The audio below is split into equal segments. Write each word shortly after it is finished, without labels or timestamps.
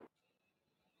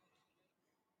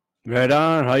Right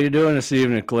on. How you doing this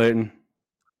evening, Clayton?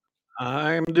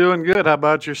 I'm doing good. How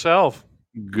about yourself?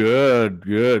 Good,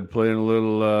 good. Playing a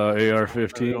little There we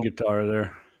AR-15 go. guitar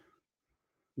there.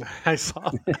 I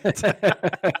saw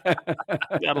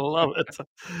that. Gotta love it.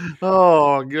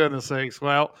 Oh, goodness sakes.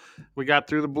 Well, we got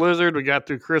through the blizzard. We got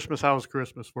through Christmas. How was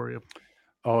Christmas for you?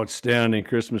 Outstanding.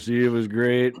 Christmas Eve was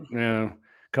great. Yeah,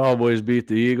 Cowboys beat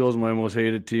the Eagles, my most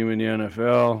hated team in the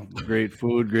NFL. Great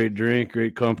food, great drink,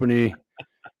 great company.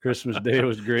 Christmas Day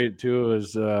was great too. It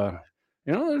was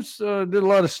there's did a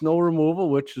lot of snow removal,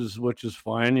 which is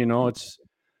fine. It's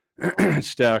it's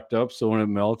stacked up, so when it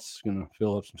melts, it's gonna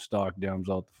fill up some stock dams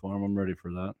out the farm. I'm ready for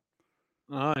that.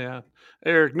 Oh, yeah.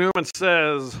 Eric Newman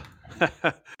says,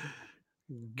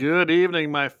 good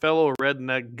evening, my fellow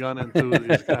redneck gun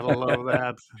enthusiasts. Gotta love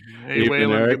that. Hey, Evening, Waylon,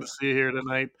 good Eric. to see you here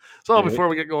tonight. So, Hey. before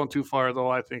we get going too far, though,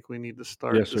 I think we need to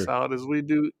start Yes, this sir. out as we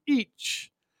do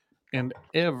each and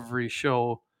every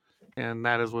show, and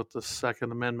that is with the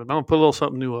Second Amendment. I'm gonna put a little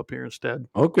something new up here instead.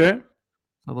 Okay.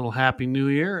 A little Happy New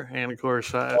Year, and of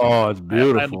course, Oh, it's I had to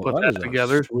beautiful. put That that is a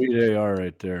together. sweet AR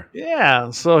right there.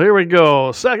 Yeah, so here we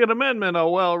go. Second Amendment: a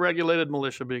well-regulated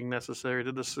militia being necessary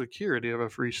to the security of a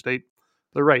free state.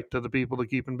 The right to the people to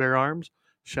keep and bear arms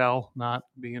shall not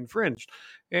be infringed.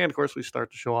 And of course, we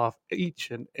start to show off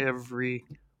each and every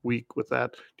week with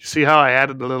that. Do you see how I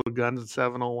added the little Guns and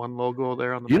 701 logo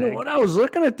there on the You know mag? what? I was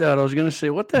looking at that. I was going to say,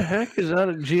 what the heck is that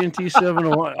a GNT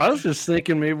 701? I was just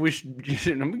thinking maybe we should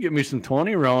let me get me some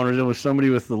 20 rounders and with somebody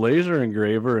with the laser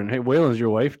engraver. And hey, Waylon's your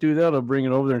wife do that? I'll bring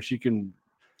it over there and she can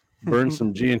burn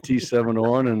some GNT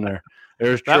 701 in there.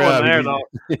 There's That one Trav. there,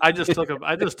 though, I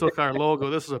just took our logo.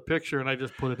 This is a picture, and I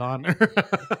just put it on there.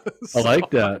 I So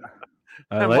like that.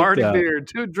 I like Marty that. Beard,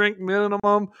 2 drink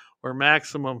minimum or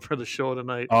maximum for the show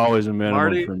tonight. Always a minimum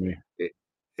Marty, for me.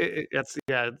 it's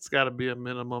got to be a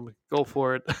minimum. Go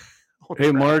for it. Oh,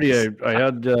 Hey Marty, Travis. I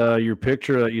had your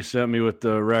picture that you sent me with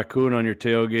the raccoon on your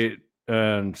tailgate,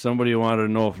 and somebody wanted to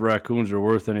know if raccoons are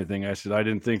worth anything. I said I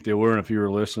didn't think they were, and if you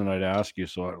were listening, I'd ask you.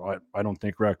 So I don't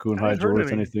think raccoon I haven't hides are heard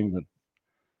worth any. anything, but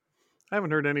I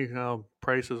haven't heard any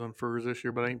prices on furs this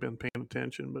year, but I ain't been paying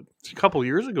attention. But a couple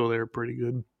years ago, they were pretty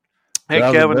good. Hey,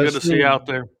 Trav, the Kevin, good to best see you thing, out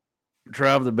there.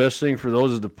 Trav, the best thing for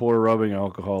those is to pour rubbing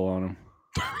alcohol on them.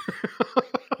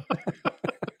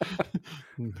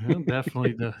 You'll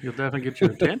definitely get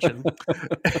your attention.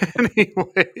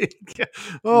 Anyway,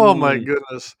 oh my Mm,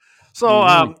 goodness. So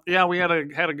mm-hmm. yeah, we had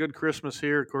a good Christmas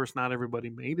here. Of course, not everybody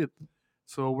made it.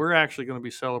 So we're actually going to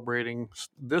be celebrating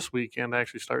this weekend.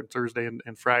 Actually, starting Thursday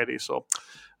and Friday. So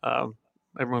um,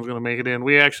 everyone's going to make it in.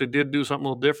 We actually did do something a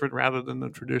little different rather than the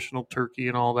traditional turkey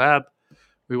and all that.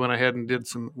 We went ahead and did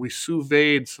we sous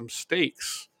vide some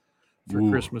steaks for Ooh,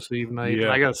 Christmas Eve night, and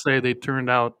yeah. I got to say they turned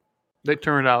out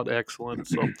excellent.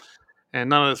 So, and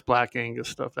none of this Black Angus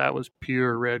stuff. That was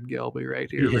pure red Gelby right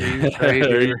here, Yeah, raised right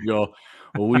there you here. go.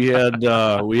 Well, we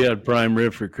had prime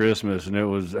rib for Christmas, and it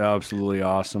was absolutely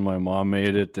awesome. My mom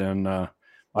made it, and I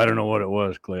don't know what it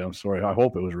was, Clay. I'm sorry. I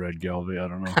hope it was red Gelby. I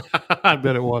don't know. I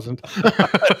bet it wasn't.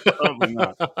 Probably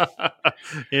not.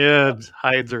 Yeah,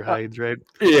 hides or hides, right?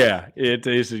 Yeah, it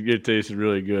tasted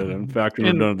really good. In fact, when we're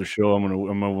And done with the show, I'm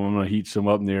gonna heat some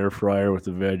up in the air fryer with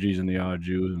the veggies and the au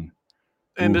jus,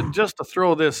 and oof. just to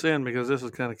throw this in because this is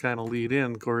kind of lead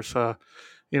in. Of course,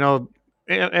 you know,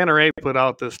 NRA put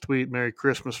out this tweet: "Merry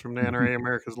Christmas from the NRA,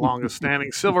 America's longest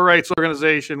standing civil rights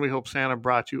organization. We hope Santa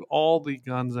brought you all the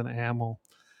guns and ammo."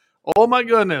 Oh my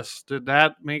goodness, did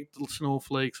that make the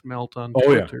snowflakes melt on Oh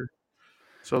yeah, Twitter?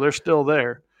 So they're still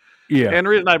there. yeah. And the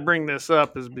reason I bring this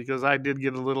up is because I did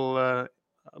get a little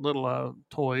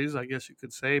toys, I guess you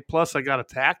could say. Plus, I got a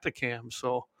Tacticam,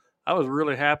 so I was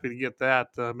really happy to get that.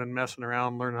 I've been messing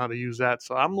around, learning how to use that.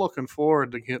 So I'm looking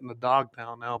forward to getting the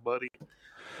Dogtown now, buddy.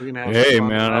 We can have some Hey fun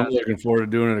with man, I'm that. looking forward to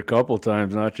doing it a couple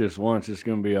times, not just once. It's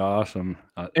gonna be awesome.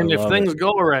 I And if love it. things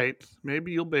go right,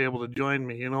 maybe you'll be able to join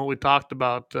me. We talked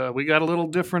about we got a little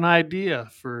different idea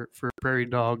for prairie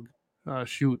dog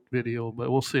shoot video, but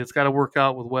we'll see. It's got to work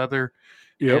out with weather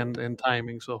Yep. and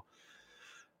timing. So,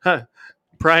 huh,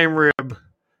 prime rib.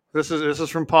 This is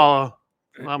from Paula.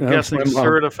 I'm That's guessing my mom.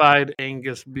 certified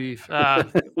Angus beef. We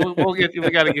got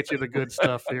to get you the good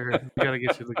stuff here. We got to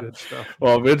get you the good stuff.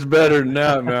 Well, if it's better than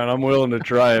that, man, I'm willing to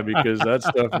try it because that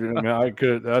stuff, man,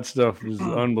 that stuff is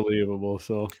unbelievable.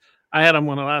 So, I had them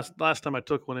when last time I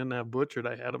took one in that butchered.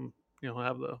 I had them,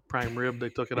 have the prime rib. They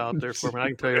took it out there for me. I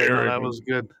can tell you right now very that good. was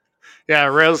good. Yeah,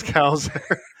 res cows.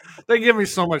 They give me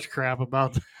so much crap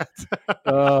about that.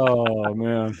 Oh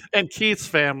man. And Keith's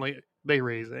family, they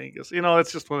raise Angus.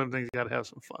 It's just one of the things you got to have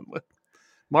some fun with.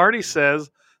 Marty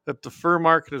says that the fur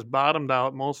market has bottomed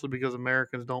out mostly because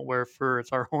Americans don't wear fur.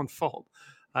 It's our own fault.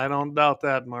 I don't doubt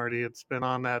that, Marty. It's been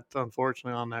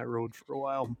unfortunately, on that road for a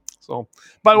while. So,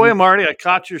 by the way, Marty, I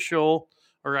caught your show,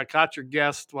 or I caught your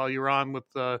guest while you were on with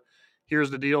Here's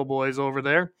the Deal Boys over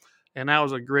there. And that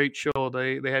was a great show.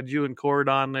 They had you and Cord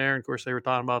on there. And of course, they were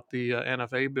talking about the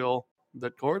NFA bill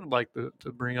that Cord would like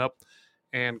to bring up.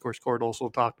 And of course, Cord also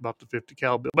talked about the 50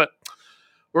 cal bill. But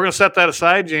we're going to set that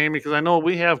aside, Jamie, because I know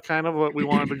we have kind of what we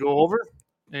wanted to go over.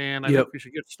 And I Yep. think we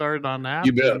should get started on that.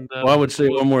 You bet. And, well, I would say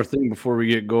one more thing before we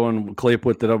get going. Clay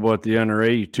put that up about the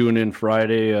NRA. You tune in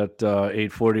Friday at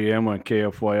 8:40 a.m. on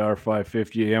KFYR,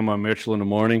 5:50 a.m. on Mitchell in the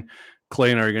morning.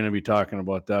 Clay and I are going to be talking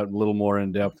about that a little more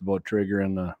in depth about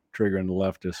triggering the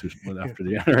leftists after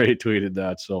the NRA tweeted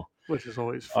that. So, which is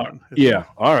always fun. Yeah.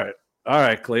 All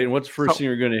right, Clayton. What's the first thing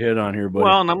you're going to hit on here, buddy?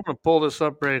 Well, and I'm going to pull this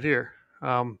up right here.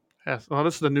 This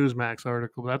is the Newsmax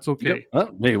article. That's okay.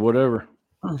 Yep. Hey, whatever.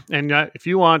 And if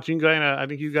you want, you can kind of. I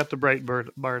think you got the Breitbart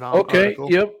okay.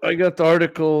 article. Yep, I got the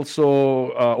article.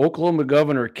 So Oklahoma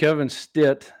Governor Kevin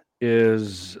Stitt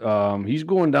is he's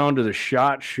going down to the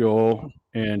SHOT Show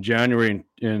in January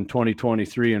in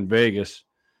 2023 in Vegas,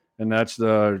 and that's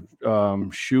the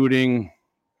shooting.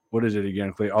 What is it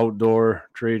again, Clay? Outdoor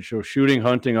trade show, shooting,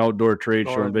 hunting, outdoor trade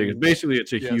show in Vegas. Basically,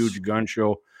 it's a huge gun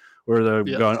show where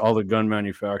all the gun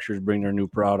manufacturers bring their new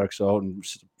products out and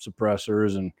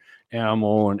suppressors and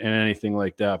ammo and anything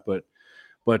like that. But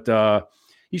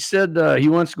he said he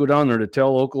wants to go down there to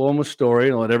tell Oklahoma's story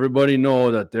and let everybody know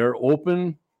that they're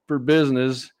open for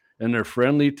business and they're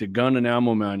friendly to gun and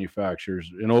ammo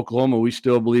manufacturers. In Oklahoma, we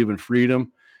still believe in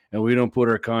freedom, and we don't put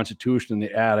our Constitution in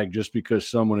the attic just because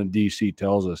someone in D.C.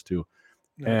 tells us to.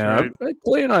 That's right.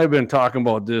 Clay and I have been talking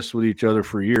about this with each other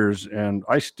for years, and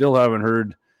I still haven't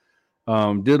heard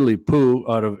diddly poo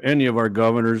out of any of our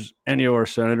governors, any of our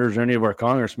senators, any of our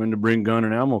congressmen to bring gun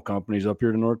and ammo companies up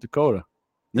here to North Dakota.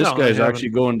 This guy's actually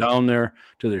going down there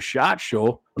to the SHOT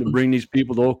Show to bring these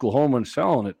people to Oklahoma and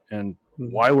selling it. And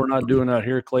why we're not doing that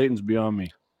here, Clayton's beyond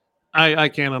me. I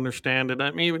can't understand it.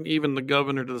 I mean, even the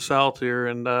governor to the south here,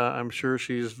 and I'm sure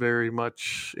she's very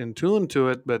much in tune to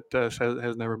it, but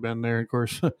has never been there. Of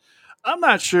course, I'm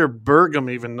not sure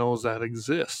Burgum even knows that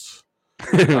exists.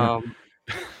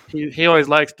 He always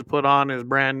likes to put on his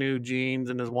brand new jeans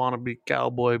and his wannabe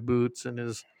cowboy boots and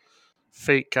his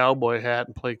fake cowboy hat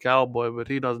and play cowboy, but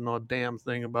he doesn't know a damn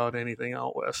thing about anything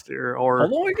out west here, or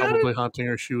probably hunting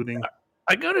or shooting.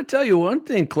 I got to tell you one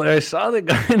thing, Clay. I saw the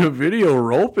guy in a video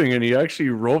roping, and he actually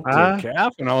roped a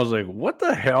calf, and I was like, "What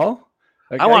the hell?"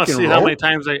 I want to see how many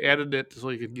times they edited it so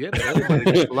you could get it.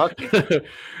 Everybody gets lucky.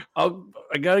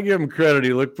 I got to give him credit.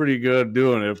 He looked pretty good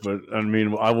doing it, but I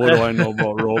mean, what do I know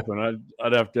about roping?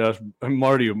 I'd have to ask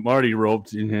Marty. Marty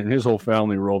ropes, and his whole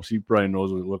family ropes. He probably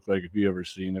knows what it looked like if he ever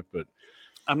seen it. But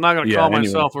I'm not going to call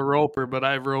myself a roper, but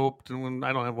I've roped, and when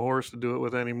I don't have a horse to do it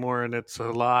with anymore, and it's a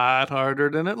lot harder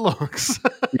than it looks.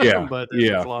 Yeah, but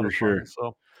it's a lot of fun.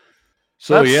 So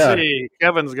let's see.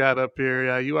 Kevin's got up here.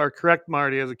 Yeah, you are correct,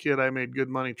 Marty. As a kid, I made good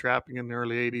money trapping in the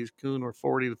early '80s. Coon were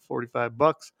 $40 to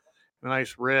 $45. A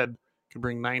nice red could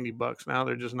bring $90. Now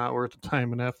they're just not worth the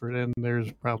time and effort, and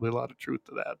there's probably a lot of truth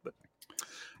to that. But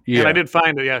and I did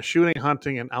find it. Yeah, shooting,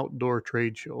 hunting, and outdoor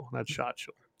trade show. That's SHOT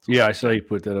Show. So, I saw you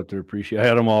put that up there. Appreciate. I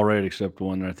had them all right except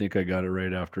one. I think I got it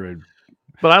right after I.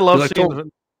 But I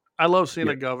love seeing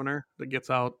a governor that gets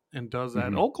out and does that.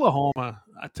 Mm-hmm. Oklahoma,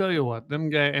 I tell you what,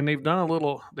 them guys, and they've done a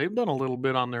little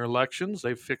bit on their elections.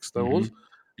 They've fixed those. Mm-hmm.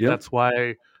 Yep. That's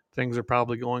why things are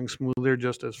probably going smoother,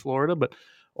 just as Florida. But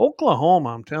Oklahoma,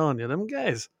 I'm telling you, them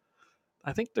guys,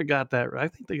 I think they got that. I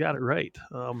think they got it right.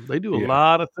 They do a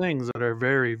lot of things that are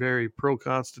very, very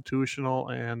pro-constitutional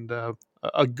and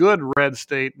a good red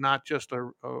state, not just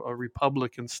a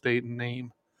Republican state in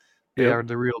name. They are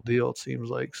the real deal, it seems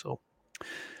like. So.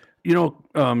 You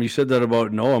know, you said that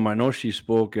about Noam. I know she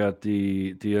spoke at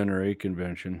the NRA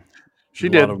convention. She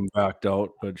did. A lot of them backed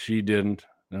out, but she didn't.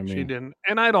 She didn't.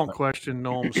 And I don't question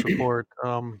Noam's support.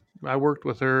 I worked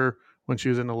with her when she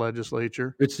was in the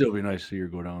legislature. It'd still be nice to see her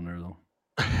go down there, though.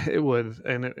 It would.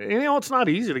 And, it's not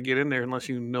easy to get in there unless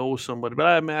you know somebody. But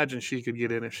I imagine she could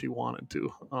get in if she wanted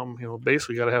to.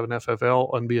 Basically got to have an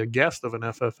FFL and be a guest of an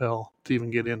FFL to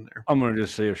even get in there. I'm going to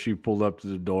just say if she pulled up to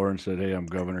the door and said, "Hey, I'm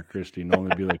Governor Christie," Noam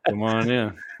would be like, "Come on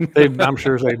in." I'm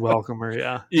sure they'd welcome her,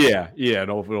 yeah. Yeah.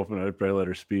 And open, I'd probably let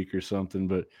her speak or something.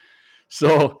 But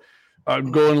so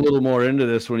I'm going a little more into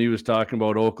this when he was talking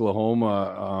about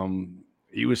Oklahoma.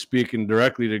 He was speaking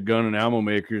directly to gun and ammo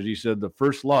makers. He said, "The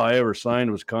first law I ever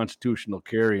signed was constitutional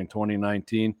carry in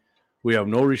 2019. We have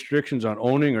no restrictions on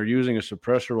owning or using a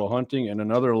suppressor while hunting. And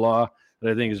another law that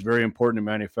I think is very important in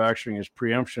manufacturing is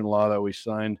preemption law that we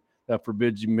signed that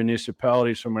forbids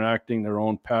municipalities from enacting their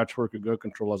own patchwork of gun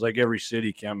control laws. Like every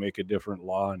city can't make a different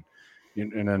law, and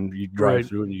then you drive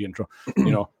through and you get in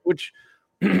trouble, which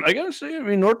I gotta say, I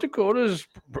mean, North Dakota's,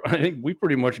 I think we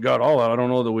pretty much got all that. I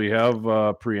don't know that we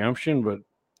have preemption, but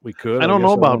we could. I don't guess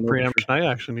know I about don't know for preemption. sure. I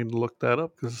actually need to look that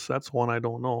up because that's one I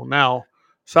don't know. Now,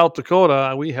 South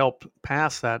Dakota, we helped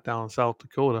pass that down in South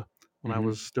Dakota when I Mhm.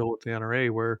 was still with the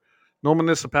NRA, where no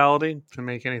municipality can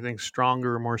make anything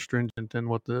stronger or more stringent than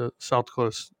what the South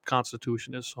Dakota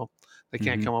Constitution is. So they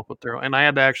can't Mhm. come up with their own. And I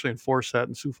had to actually enforce that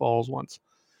in Sioux Falls once.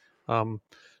 Um,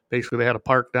 Basically, they had a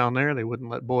park down there. They wouldn't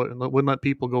let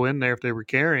people go in there if they were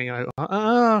carrying.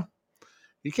 And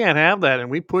you can't have that. And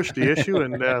we pushed the issue,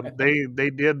 and they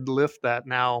did lift that.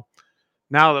 Now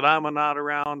that I'm not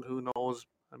around, who knows?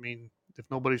 I mean, if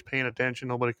nobody's paying attention,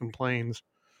 nobody complains.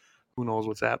 Who knows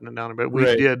what's happening down there? But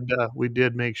Right. we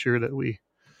did make sure that we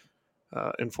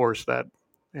enforce that.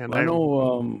 And I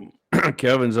know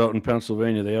Kevin's out in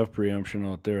Pennsylvania. They have preemption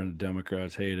out there, and the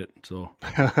Democrats hate it. So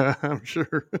I'm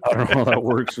sure. I don't know how that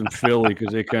works in Philly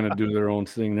because they kind of do their own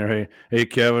thing there. Hey,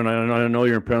 Kevin, I know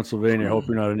you're in Pennsylvania. I hope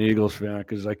you're not an Eagles fan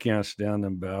because I can't stand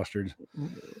them bastards.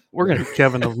 We're gonna get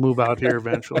Kevin to move out here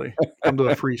eventually. Come to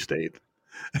a free state.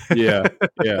 Yeah.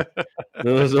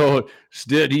 So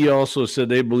he also said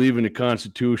they believe in the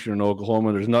Constitution in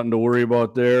Oklahoma. There's nothing to worry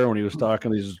about there. When he was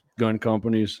talking to these gun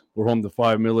companies, we're home to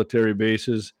 5 military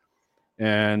bases,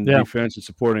 and Yeah. defense and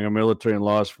supporting our military and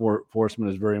law enforcement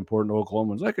is very important to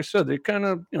Oklahomans. Like I said, they kind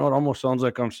of, it almost sounds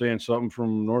like I'm saying something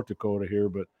from North Dakota here,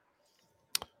 but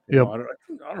Yep. I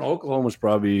don't know. Oklahoma's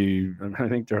probably, I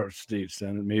think their state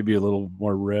senate maybe a little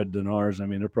more red than ours. I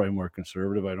mean, they're probably more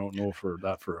conservative. I don't know for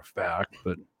a fact,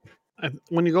 but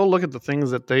When you go look at the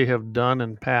things that they have done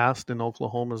and passed in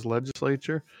Oklahoma's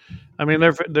legislature, I mean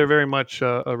they're very much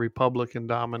a Republican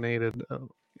dominated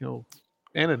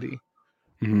entity,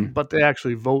 but they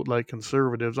actually vote like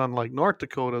conservatives, unlike North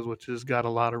Dakota's, which has got a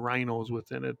lot of rhinos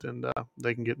within it, and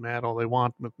they can get mad all they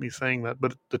want with me saying that.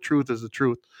 But the truth is the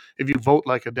truth. If you vote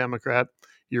like a Democrat,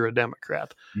 you're a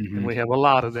Democrat, and we have a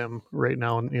lot of them right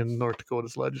now in North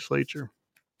Dakota's legislature.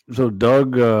 So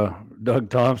Doug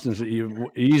Thompson's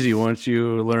easy once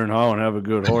you learn how and have a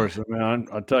good horse. I mean,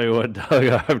 I'll tell you what,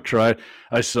 Doug, I've tried.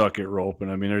 I suck at roping.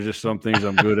 I mean, there's just some things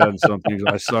I'm good at, and some things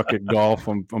I suck at golf.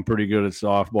 I'm pretty good at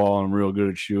softball, and I'm real good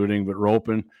at shooting, but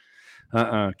roping,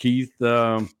 Keith.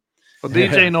 Well,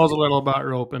 DJ knows a little about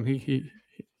roping. He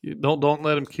don't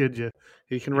let him kid you.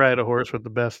 He can ride a horse with the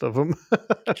best of them.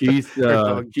 Keith,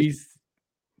 Doug.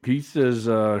 Keith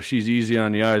says she's easy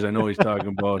on the eyes. I know he's talking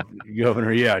about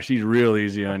Governor. Yeah, she's real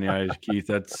easy on the eyes, Keith.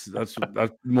 That's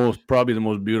probably the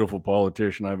most beautiful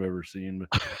politician I've ever seen.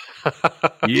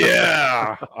 But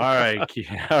yeah, all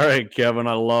right, Kevin,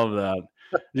 I love that.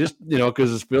 Just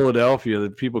because it's Philadelphia,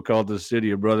 that people call it the city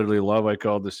of brotherly love. I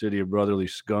call it the city of brotherly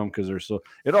scum because they're so.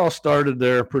 It all started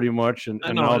there pretty much, and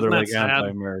now they're like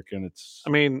anti-American. It's.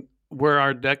 I mean, where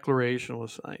our declaration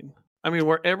was signed. I mean,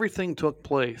 where everything took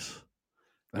place.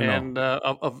 And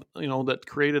that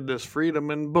created this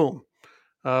freedom, and boom,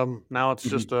 now it's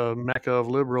just a mecca of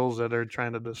liberals that are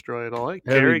trying to destroy it all. Hey,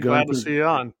 Carrie, glad to see you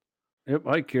on. Yep,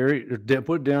 hi, Carrie.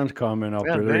 Put Dan's comment out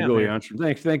there. There you go. He answered.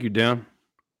 Thank you, Dan.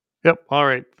 Yep. All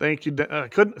right. Thank you. I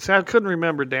couldn't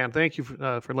remember, Dan. Thank you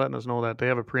for letting us know that they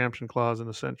have a preemption clause in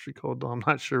the Century Code, though I'm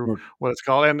not sure what it's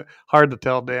called, and hard to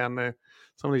tell, Dan.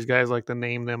 Some of these guys like to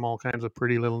name them all kinds of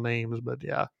pretty little names, but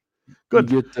yeah.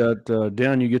 Good. You get that,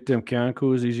 Dan. You get them can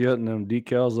koozies yet, and them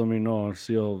decals. Let me know.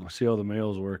 See how the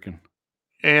mail's working.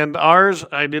 And ours,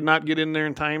 I did not get in there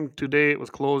in time today. It was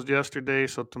closed yesterday,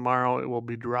 so tomorrow it will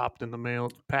be dropped in the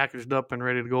mail, packaged up and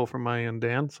ready to go from my end,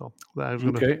 Dan. So I was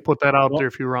going to put that out there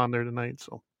if you were on there tonight.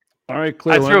 So all right,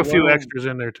 Clay. I threw a few extras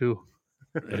in there too.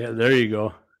 Yeah, there you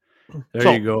go.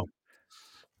 There you go.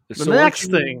 The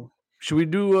next thing. Should we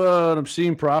do an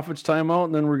obscene profits timeout,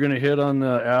 and then we're going to hit on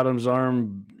the Adams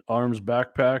Arms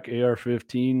backpack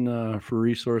AR-15 for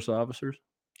resource officers?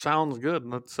 Sounds good.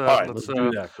 Let's do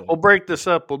that. We'll break this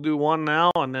up. We'll do one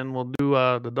now, and then we'll do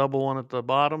the double one at the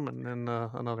bottom, and then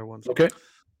another one. So, okay.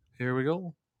 Here we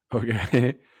go.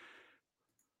 Okay.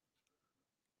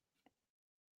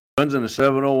 Guns in the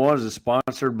 701 is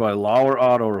sponsored by Lauer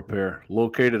Auto Repair,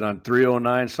 located on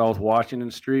 309 South Washington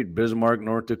Street, Bismarck,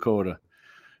 North Dakota.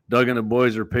 Doug and the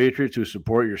boys are patriots who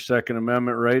support your Second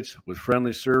Amendment rights with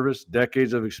friendly service,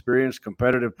 decades of experience,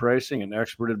 competitive pricing, and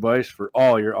expert advice for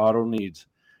all your auto needs.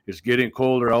 It's getting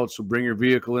colder out, so bring your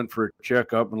vehicle in for a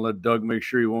checkup and let Doug make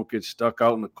sure you won't get stuck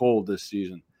out in the cold this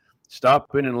season.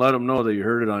 Stop in and let him know that you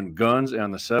heard it on Guns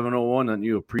and the 701 and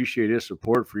you appreciate his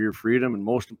support for your freedom and,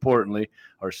 most importantly,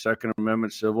 our Second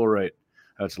Amendment civil right.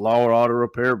 That's Lauer Auto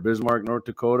Repair, Bismarck, North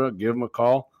Dakota. Give them a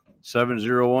call,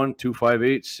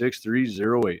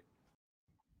 701-258-6308.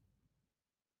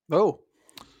 Oh.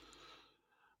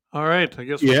 All right. I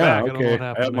guess we're Yeah, back. I don't know okay. what I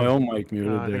happened had my there. own mic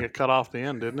muted I think there. it cut off the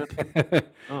end, didn't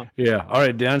it? Oh. Yeah. All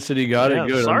right. Dan said he got it.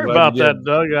 Good. I'm Sorry glad about you did. that,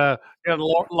 Doug. Got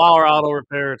Lauer Auto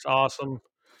Repair. It's awesome.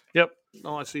 Yep.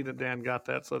 No, I see that Dan got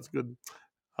that, so that's good.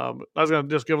 But I was going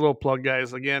to just give a little plug,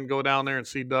 guys. Again, go down there and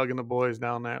see Doug and the boys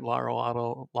down there at Lauer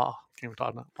Auto,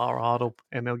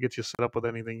 and they'll get you set up with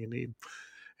anything you need.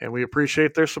 And we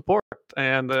appreciate their support.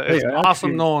 And it's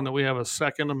awesome knowing that we have a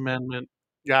Second Amendment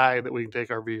guy that we can take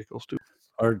our vehicles to.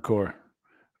 Hardcore.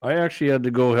 I actually had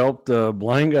to go help the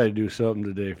blind guy do something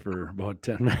today for about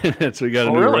 10 minutes. We got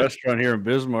a new restaurant here in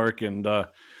Bismarck, and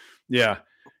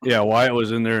Wyatt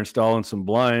was in there installing some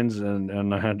blinds,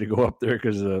 and I had to go up there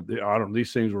because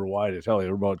these things were wide as hell. They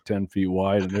were about 10 feet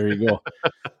wide, and there you go.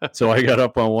 So I got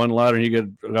up on one ladder, and he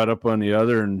got up on the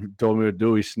other, and told me what to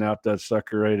do. He snapped that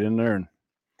sucker right in there, and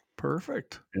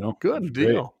perfect. Good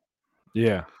deal.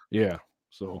 Great. Yeah.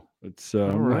 So it's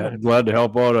I'm glad to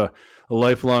help out a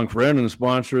lifelong friend and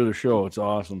sponsor of the show. It's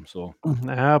awesome. So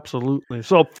absolutely.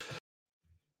 So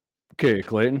okay,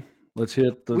 Clayton, let's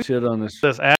hit on this.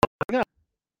 Clay's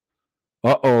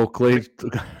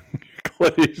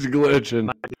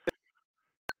glitching.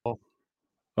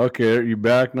 Okay, are you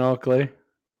back now, Clay?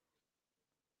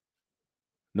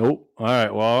 Nope. All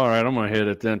right. I'm gonna hit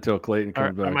it then until Clayton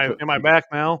comes back. Am I back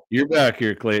now? You're back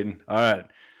here, Clayton. All right.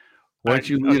 Why don't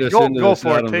you lead us into this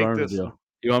Adams Arms deal?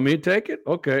 You want me to take it?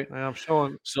 Okay. I'm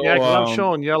showing. I'm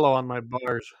showing yellow on my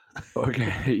bars.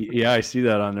 Okay. Yeah, I see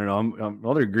that on there now.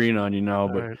 They're green on you now,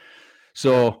 but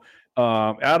so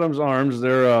Adams Arms,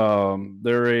 they're an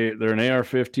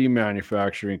AR-15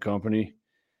 manufacturing company.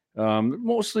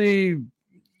 Mostly,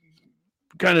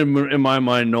 kind of in my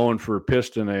mind, known for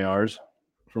piston ARs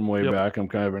from way back. I'm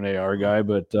kind of an AR guy,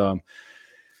 but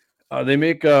they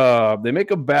make a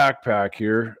backpack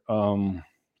here.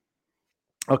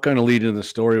 I'll kind of lead into the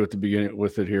story with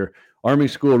it here. Arming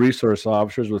school resource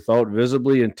officers without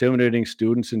visibly intimidating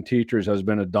students and teachers has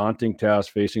been a daunting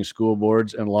task facing school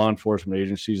boards and law enforcement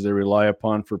agencies they rely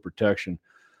upon for protection.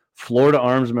 Florida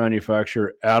arms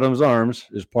manufacturer Adams Arms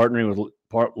is partnering with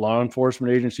law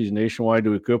enforcement agencies nationwide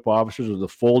to equip officers with a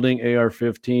folding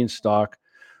AR-15 stock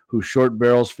whose short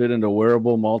barrels fit into a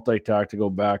wearable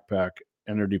multi-tactical backpack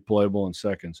and are deployable in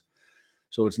seconds.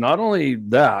 So it's not only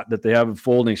that they have a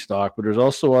folding stock, but there's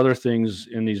also other things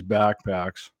in these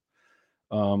backpacks.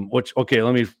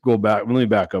 Let me go back. Let me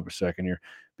back up a second here,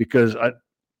 because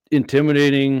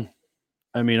intimidating.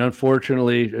 I mean,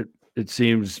 unfortunately, it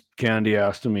seems candy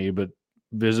ass to me, but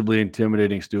visibly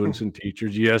intimidating students and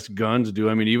teachers. Yes, guns do.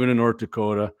 I mean, even in North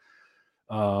Dakota,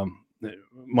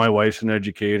 my wife's an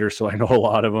educator, so I know a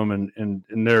lot of them, and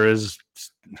there is,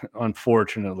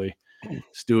 unfortunately,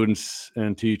 students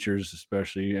and teachers,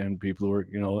 especially, and people who are,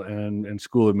 and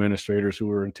school administrators who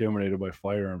were intimidated by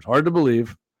firearms. Hard to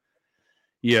believe.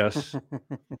 Yes.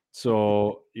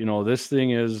 So, this thing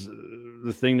is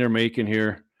the thing they're making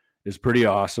here is pretty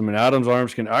awesome. And Adams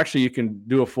Arms you can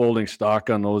do a folding stock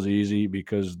on those easy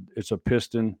because it's a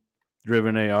piston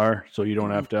driven AR. So you don't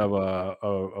have to have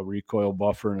a recoil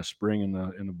buffer and a spring in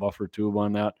the buffer tube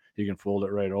on that. You can fold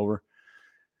it right over.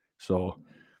 So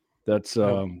that's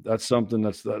something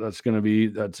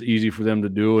that's easy for them to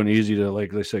do and easy to,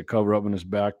 like they said, cover up in this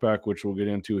backpack, which we'll get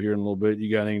into here in a little bit.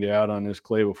 You got anything to add on this,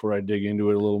 Clay, before I dig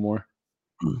into it a little more?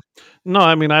 No,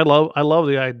 I mean, I love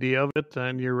the idea of it,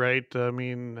 and you're right. I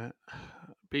mean,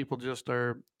 people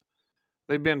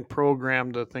they've been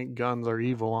programmed to think guns are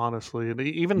evil, honestly. And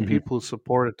even people who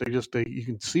support it, you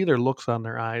can see their looks on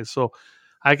their eyes. So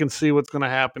I can see what's going to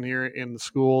happen here in the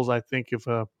schools. I think if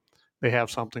they have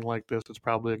something like this, it's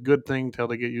probably a good thing until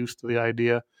they get used to the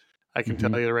idea. I can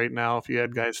tell you right now, if you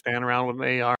had guys standing around with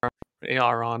an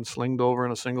AR on, slinged over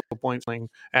in a single point sling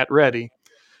at ready,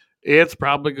 it's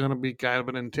probably going to be kind of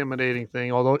an intimidating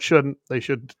thing, although it shouldn't. They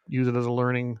should use it as a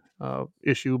learning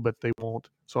issue, but they won't.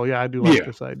 So, I do like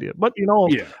this idea. But,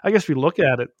 I guess if you look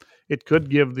at it, it could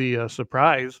give the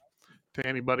surprise to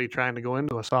anybody trying to go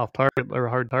into a soft target or a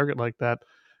hard target like that,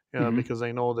 because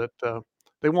they know that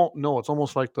they won't know. It's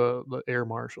almost like the air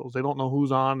marshals. They don't know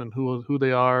who's on and who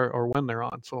they are or when they're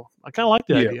on. So I kind of like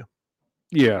the idea.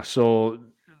 Yeah. So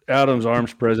Adams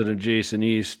Arms President Jason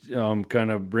East kind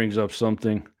of brings up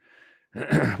something.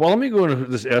 Well, let me go into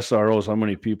this SROs, how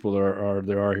many people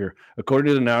there are here. According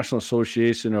to the National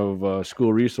Association of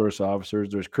School Resource Officers,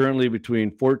 there's currently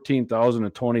between 14,000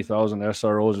 and 20,000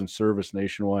 SROs in service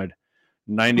nationwide.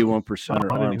 91%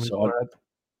 are armed. So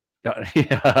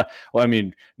Yeah. Well, I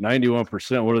mean,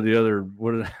 91%. What are the other?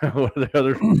 What are what are the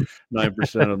other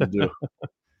 9% of them do?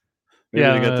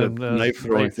 Maybe they got Yeah, that knife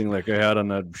throwing right. thing like I had on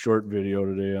that short video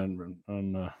today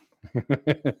on.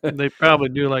 They probably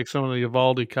do like some of the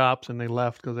Uvalde cops, and they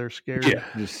left because they're scared. Yeah,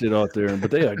 just sit out there,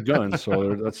 but they had guns,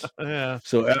 so that's Yeah.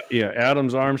 so. Yeah,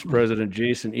 Adams Arms president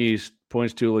Jason East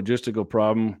points to a logistical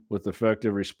problem with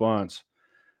effective response.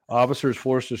 Officers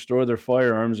forced to store their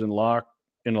firearms and lock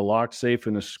in a locked safe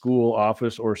in a school,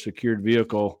 office, or secured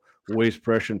vehicle waste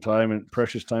precious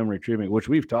time retrieving, which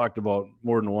we've talked about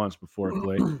more than once before,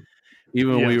 Clay.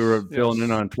 Even when we Yes. were filling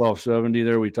in on 1270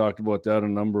 there, we talked about that on a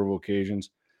number of occasions.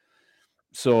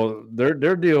 So their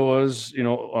deal was,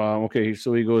 okay,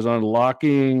 so he goes on,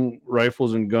 locking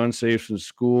rifles and gun safes in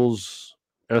schools,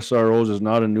 SROs is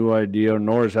not a new idea,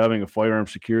 nor is having a firearm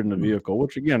secured in the vehicle,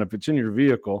 which again, if it's in your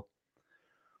vehicle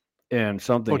and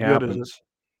something What good is it? happens,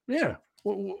 yeah,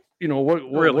 what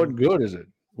Really? good is it?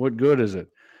 What good is it?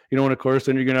 And of course,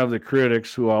 then you're going to have the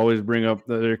critics who always bring up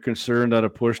that they're concerned that a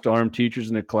push to arm teachers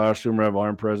in the classroom or have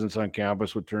armed presence on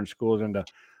campus would turn schools into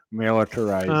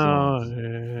militarized Oh,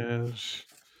 zones. yes.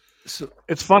 So,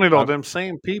 It's funny though. uh, Them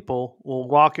same people will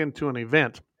walk into an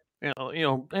event,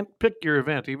 and pick your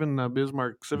event. Even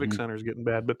Bismarck Civic mhm, Center is getting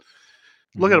bad, but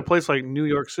look at mhm. a place like New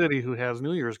York City, who has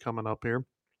New Year's coming up here.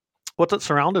 What's it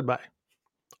surrounded by?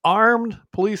 Armed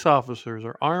police officers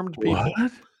or armed people.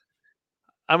 What?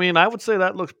 I mean, I would say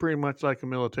that looks pretty much like a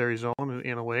military zone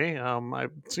in a way.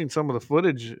 I've seen some of the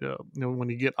footage, when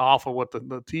you get off of what the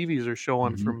TVs are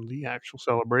showing Mhm. from the actual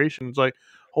celebration. It's like,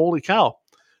 holy cow!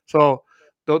 So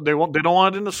they don't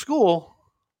want it in the school,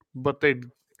 but they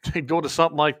go to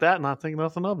something like that and not think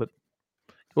nothing of it.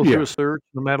 Go through Yeah. a search,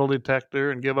 the metal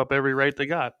detector, and give up every right they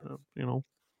got.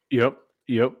 Yep.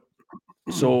 Yep.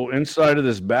 So inside of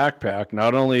this backpack,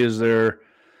 not only is there's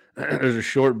a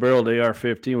short barreled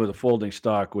AR-15 with a folding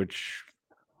stock, which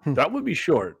that would be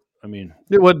short. I mean,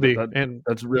 It would that, be, that and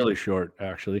that's really short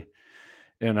actually.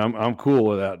 And I'm cool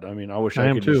with that. I mean, I wish I I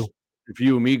am could too. just if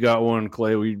you and me got one,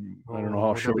 Clay, I don't know how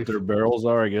Oh, that'd be short their barrels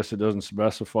are. I guess it doesn't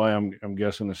specify. I'm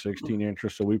guessing a 16 inch,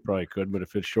 so we probably could, but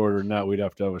if it's shorter than that, we'd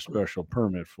have to have a special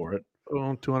permit for it.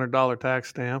 $200 tax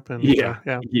stamp, and Yeah.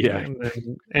 yeah, Yeah.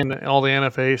 and all the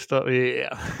NFA stuff. Yeah.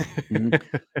 Mhm.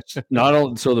 Not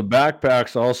only so the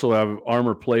backpacks also have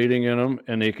armor plating in them,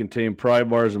 and they contain pry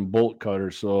bars and bolt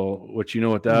cutters. So, what you know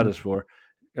what that Mm. is for?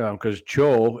 Because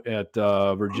Cho at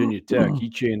Virginia Tech, he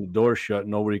chained the door shut,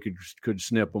 and nobody could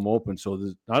snip them open. So,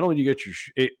 not only do you get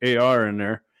your AR in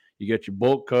there, you get your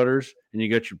bolt cutters and you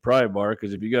get your pry bar.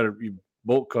 Because if you got your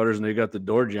bolt cutters and they got the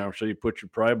door jammed, so you put your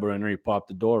pry bar in there, you pop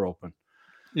the door open.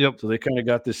 Yep. So they kind of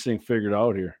got this thing figured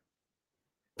out here.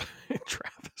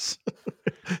 Travis.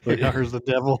 But AR's the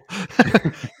devil.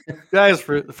 Guys,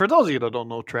 for those of you that don't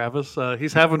know Travis,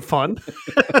 he's having fun.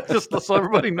 Just so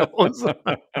everybody knows.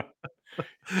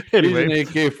 he's Anyway. an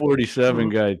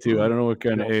AK-47 guy too. I don't know what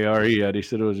kind of Yep. AR he had. He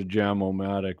said it was a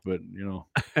Jam-O-Matic, but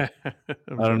I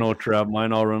don't But know, Trav.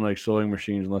 Mine all run like sewing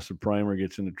machines unless the primer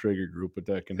gets in the trigger group, but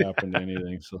that can happen to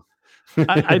anything. So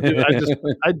I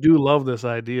do love this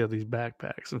idea of these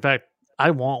backpacks. In fact, I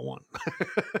want one.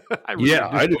 I really yeah,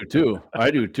 do. I do too.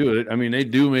 I do too. I mean, they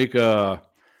do make a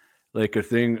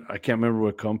thing. I can't remember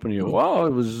what company it was. Well,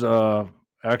 it was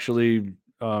actually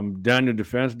Daniel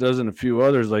Defense does and a few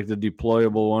others, like the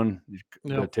deployable one,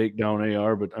 the Yep. takedown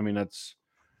AR. But I mean, that's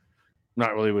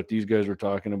not really what these guys were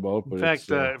talking about. In But it's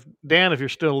fact, Dan, if you're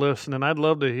still listening, I'd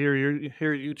love to hear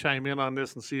you chime in on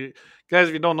this and see, guys.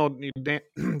 If you don't know Dan,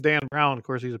 Dan Brown, of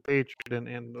course, he's a Patriot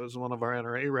and was one of our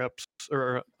NRA reps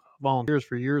or volunteers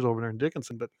for years over there in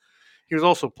Dickinson. But he was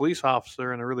also a police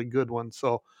officer and a really good one.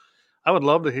 So I would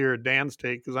love to hear Dan's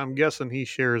take because I'm guessing he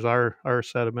shares our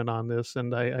sentiment on this,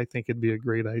 and I think it'd be a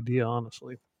great idea,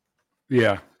 honestly.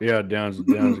 Yeah, yeah. Dan's a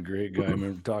great guy. I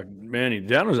remember talking. Manny,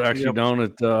 Dan was actually Yep. down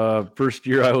at first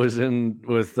year I was in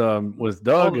with Doug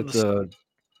Oh, at the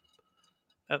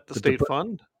at the state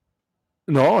fund.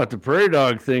 no at the Prairie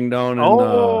Dog thing down in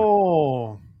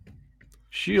Oh,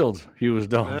 Shields. He was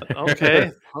down okay,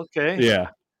 there. okay. Yeah,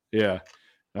 yeah.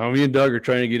 Now me and Doug are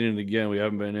trying to get in it again. We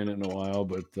haven't been in it in a while,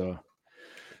 but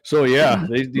so yeah,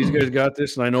 these guys got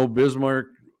this, and I know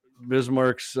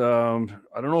Bismarck's. I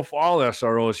don't know if all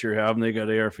SROs here have them. They got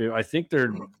AR-15. I think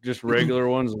they're just regular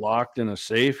ones locked in a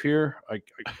safe here.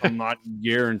 I'm not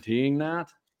guaranteeing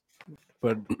that,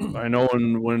 but I know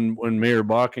when Mayor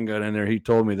Bakken got in there, he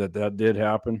told me that did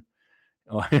happen.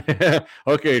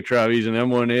 Okay, Trav, he's an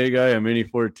M1A guy, a Mini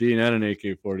 14, and an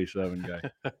AK-47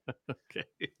 guy. Okay.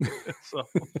 So,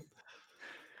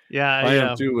 yeah, I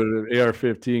am too, but an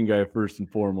AR-15 guy first and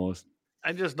foremost.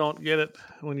 I just don't get it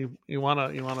when you want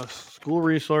a school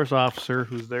resource officer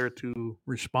who's there to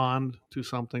respond to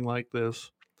something like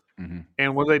this. Mhm.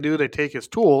 And what do? They take his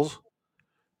tools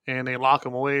and they lock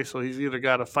him away. So he's either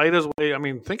got to fight his way. I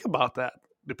mean, think about that.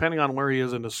 Depending on where he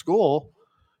is in the school,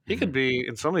 he could Mhm. be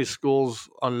in some of these schools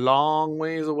a long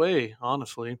ways away,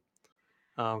 honestly,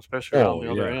 especially around Oh,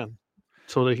 the other yeah. end.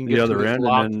 So they can The get to other this end,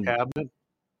 locked cabinet.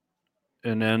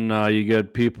 and then you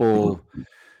get people,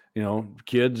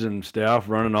 kids and staff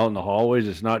running out in the hallways.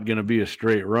 It's not going to be a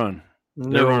straight run.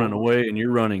 They're running No. away, and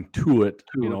you're running to it.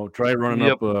 Try running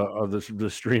Yep. up the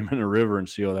stream in a river and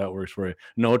see how that works for you.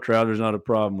 No, Trav, there's not a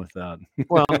problem with that.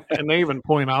 Well, and they even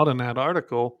point out in that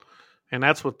article, and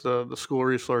that's what the school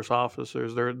resource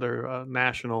officers, their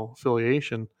national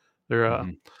affiliation, they're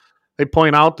Mhm. they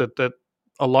point out that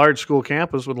a large school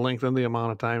campus would lengthen the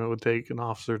amount of time it would take an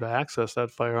officer to access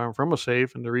that firearm from a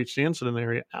safe and to reach the incident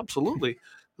area. Absolutely,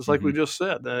 just like we Mhm. just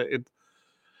said.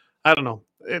 I don't know.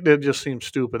 It just seems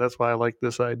stupid. That's why I like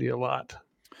this idea a lot.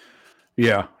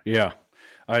 Yeah, yeah,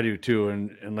 I do too.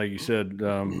 And like you said,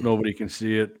 nobody can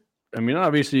see it. I mean,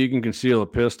 obviously you can conceal a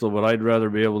pistol, but I'd rather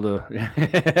be able to.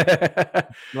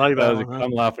 Like that one, huh?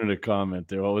 I'm laughing at a comment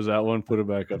there. What was that one? Put it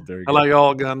back up there I again. like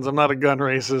all guns. I'm not a gun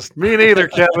racist. Me neither,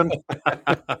 Kevin.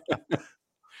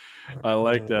 I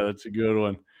like that. That's a good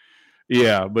one.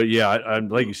 Yeah, but yeah, I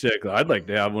like you said, I'd like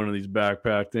to have one of these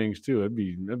backpack things too.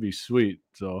 That'd be sweet.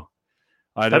 So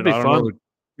That'd be I don't know. fun.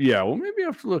 Yeah, well, maybe I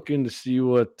have to look in to see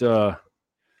what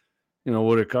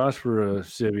it costs for a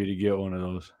civvy to get one of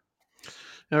those.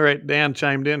 All right, Dan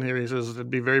chimed in here. He says it'd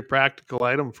be a very practical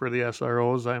item for the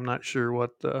SROs. I'm not sure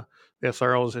what the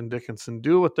SROs in Dickinson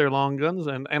do with their long guns,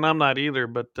 and I'm not either.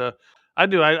 But I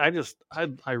do. I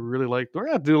really like. We're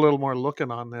gonna do a little more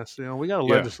looking on this. We got a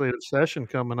Yeah, legislative session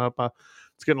coming up.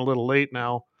 It's getting a little late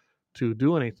now to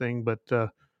do anything, but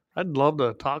I'd love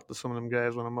to talk to some of them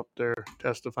guys when I'm up there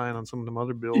testifying on some of them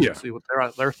other bills yeah, and see what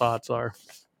their thoughts are.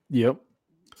 yep,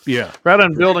 yeah, Rather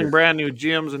than for building sure. brand new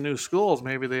gyms and new schools,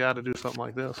 maybe they ought to do something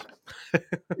like this.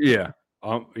 Yeah,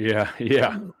 yeah,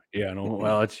 yeah, yeah. No,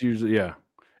 well, it's usually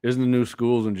Isn't the new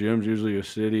schools and gyms usually a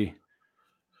city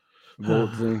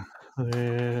vote thing?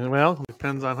 Well,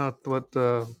 depends on what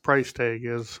the price tag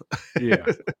is. Yeah,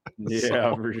 So,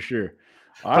 yeah, for sure.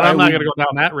 All but right, I'm not going to go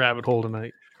down that rabbit hole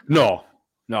tonight. no,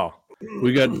 no.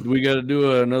 We got to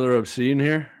do another obscene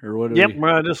here, or what do Yep, we?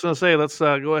 we're just going to say let's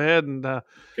go ahead and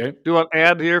Okay. do an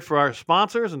ad here for our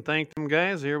sponsors and thank them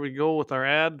guys. Here we go with our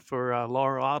ad for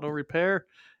Laura Auto Repair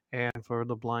and for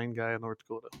the Blind Guy in North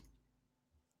Dakota.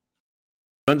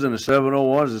 Guns in the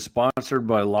 701 is sponsored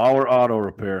by Lauer Auto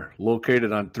Repair,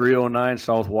 located on 309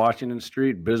 South Washington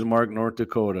Street, Bismarck, North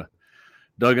Dakota.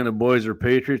 Doug and the boys are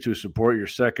patriots who support your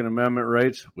Second Amendment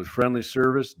rights with friendly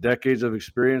service, decades of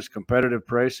experience, competitive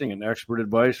pricing, and expert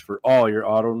advice for all your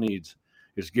auto needs.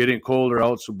 It's getting colder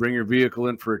out, so bring your vehicle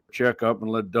in for a checkup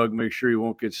and let Doug make sure you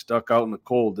won't get stuck out in the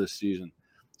cold this season.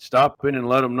 Stop in and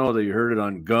let him know that you heard it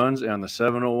on Guns and the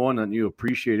 701 and you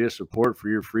appreciate his support for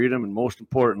your freedom and, most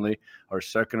importantly, our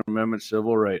Second Amendment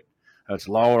civil right. That's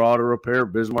Lauer Auto Repair,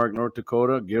 Bismarck, North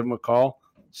Dakota. Give them a call,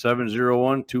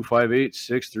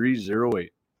 701-258-6308.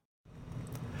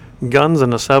 Guns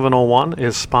in the 701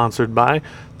 is sponsored by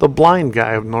The Blind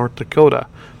Guy of North Dakota.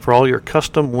 For all your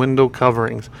custom window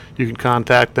coverings, you can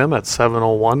contact them at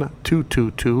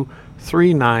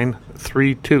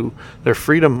 701-222-3932. They're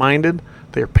freedom-minded,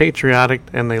 they're patriotic,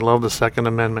 and they love the Second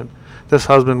Amendment. This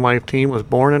husband-wife team was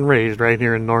born and raised right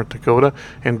here in North Dakota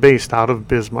and based out of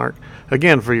Bismarck.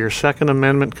 Again, for your Second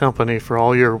Amendment company, for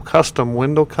all your custom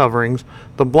window coverings,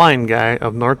 The Blind Guy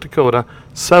of North Dakota,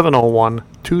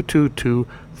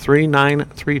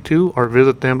 701-222-3932, or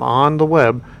visit them on the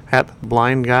web at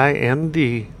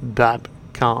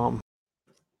blindguynd.com.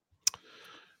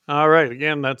 All right,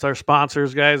 again, that's our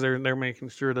sponsors, guys. They're making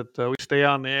sure that we stay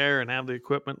on the air and have the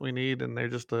equipment we need, and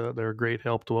they're a great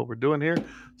help to what we're doing here.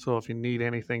 So if you need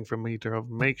anything from either of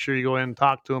them, make sure you go ahead and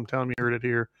talk to them, tell them you heard it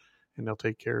here, and they'll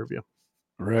take care of you.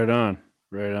 Right on.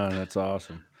 Right on. That's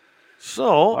awesome. So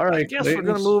All right, I guess we're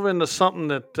going to move into something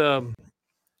that,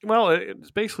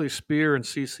 it's basically Spear and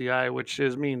CCI, which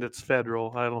means it's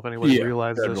federal. I don't know if anybody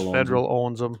realizes this. Federal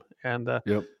owns them, and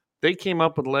Yep. they came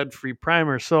up with lead-free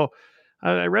primers. So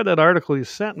I read that article you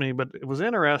sent me, but it was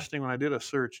interesting when I did a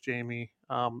search, Jamie.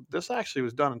 This actually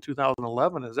was done in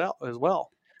 2011 as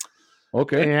well.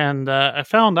 Okay. And I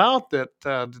found out that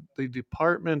the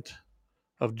Department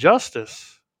of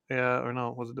Justice, or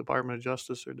no, was it Department of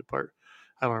Justice or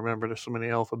I don't remember. There's so many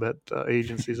alphabet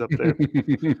agencies up there.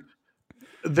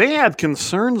 They had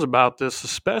concerns about this,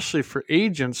 especially for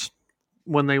agents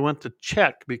when they went to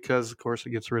check, because of course it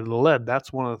gets rid of the lead,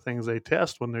 that's one of the things they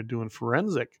test when they're doing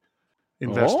forensic Oh,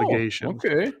 investigations.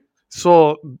 okay.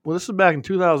 So, well, this is back in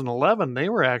 2011. They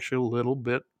were actually a little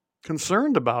bit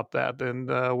concerned about that and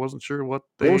wasn't sure what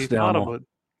they Ghost thought of ammo. it.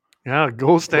 Yeah,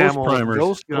 ghost Ghost ammo, primers.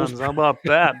 ghost guns. How about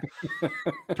that?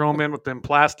 Throw them in with them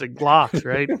plastic Glocks,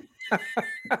 right?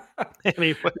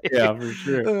 Anyway, Yeah, for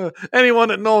sure. anyone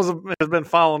that knows has been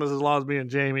following us as long as me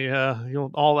and Jamie,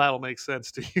 all that'll make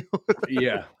sense to you.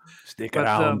 Yeah. Stick But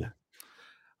around.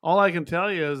 all I can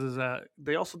tell you is that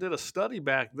they also did a study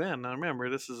back then. Now remember,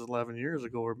 this is 11 years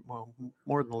ago, or well,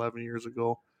 more than 11 years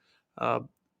ago. Uh,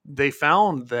 they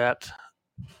found that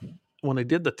when they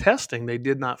did the testing, they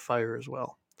did not fire as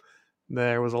well.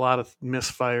 There was a lot of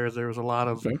misfires. There was a lot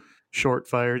of Okay. short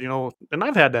fired, and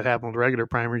I've had that happen with regular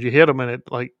primers. You hit them and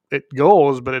it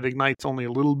goes, but it ignites only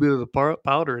a little bit of the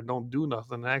powder and don't do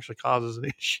nothing. It actually causes an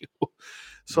issue.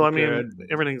 So I Okay. mean,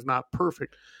 everything's not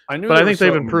perfect, I knew but there I was think they've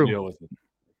something to improved. deal with it.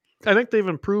 I think they've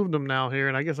improved them now here,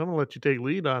 and I guess I'm going to let you take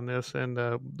lead on this and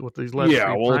with these lead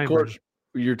Yeah, free well, of course, primers.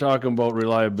 you're talking about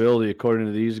reliability. According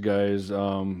to these guys,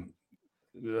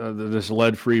 this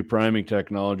lead-free priming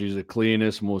technology is the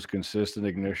cleanest, most consistent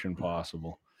ignition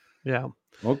possible. Yeah,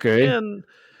 Okay. and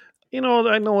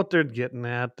I know what they're getting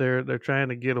at. They're trying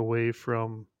to get away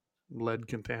from lead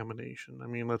contamination. I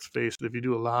mean, let's face it. If you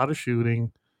do a lot of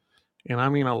shooting, and I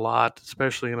mean a lot,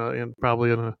 especially in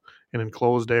probably in an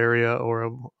enclosed area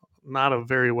or not a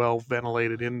very well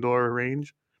ventilated indoor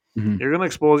range, Mhm. you're going to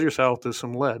expose yourself to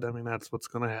some lead. I mean, that's what's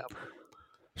going to happen.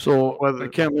 So I Whether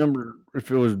can't remember if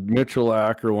it was Mitchell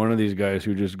Ack or one of these guys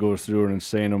who just goes through an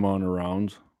insane amount of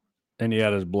rounds, and he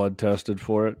had his blood tested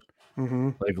for it, mm-hmm.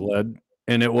 like lead,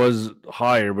 and it was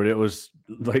higher, but it was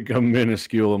like a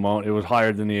minuscule amount. It was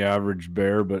higher than the average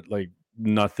bear, but like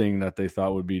nothing that they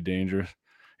thought would be dangerous.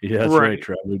 Yeah, that's right, Right.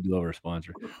 Trev. We'd love our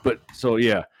sponsor. But so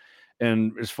yeah,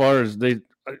 and as far as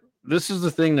this is the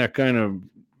thing that kind of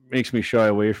makes me shy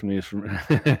away from these.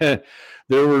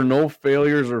 There were no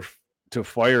failures to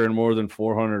fire in more than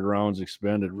 400 rounds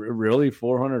expended. Really,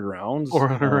 400 rounds?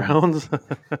 400 rounds.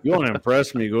 You want to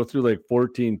impress me? Go through like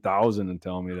 14,000 and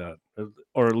tell me that,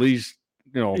 or at least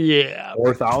Yeah,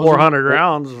 4,000, 400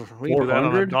 rounds. We can do that on a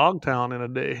 400. Dogtown in a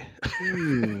day.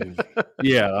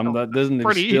 Yeah, that doesn't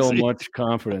Pretty instill easy. much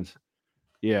confidence.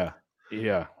 Yeah,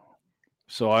 yeah.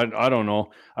 So I don't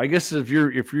know. I guess if you're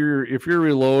a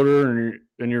reloader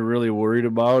and you're really worried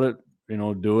about it,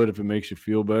 do it if it makes you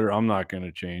feel better. I'm not going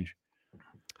to change.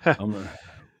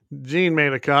 Gene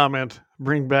made a comment.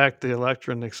 Bring back the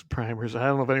Electronix primers. I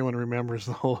don't know if anyone remembers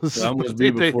those. That must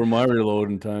be before my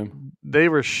reloading time. They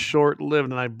were short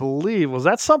lived, and I believe was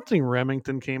that something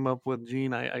Remington came up with.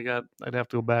 Gene, I'd have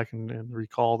to go back and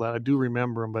recall that. I do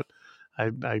remember them, but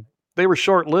they were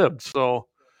short lived. So.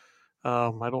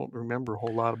 I don't remember a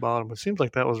whole lot about them. It seems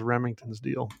like that was Remington's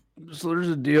deal. So there's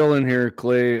a deal in here,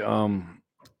 Clay.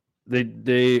 They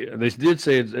did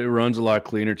say it runs a lot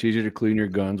cleaner. It's easier to clean your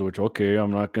guns, which okay, I'm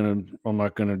not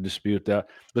gonna dispute that.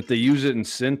 But they use it in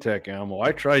Syntec ammo.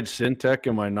 I tried Syntec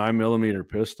in my 9mm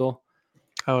pistol.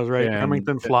 I was right.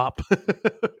 Remington flop.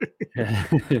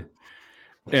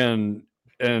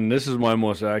 and this is my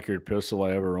most accurate pistol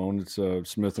I ever owned. It's a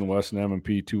Smith & Wesson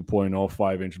M&P 2.0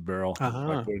 5-inch barrel.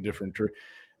 I put a different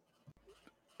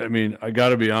I mean, I got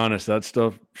to be honest. That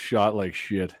stuff shot like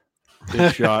shit.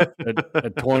 It shot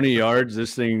at 20 yards.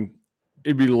 This thing,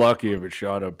 it'd be lucky if it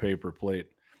shot a paper plate.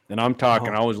 And I'm talking,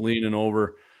 I was leaning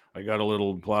over. I got a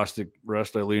little plastic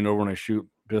rest. I leaned over and I shoot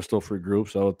pistol for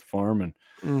groups out at the farm,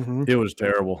 and it was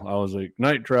terrible. I was like,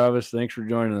 "Night, Travis. Thanks for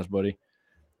joining us, buddy."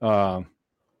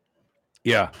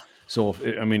 Yeah. So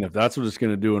if that's what it's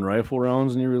going to do in rifle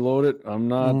rounds and you reload it, I'm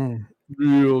not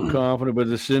real confident. But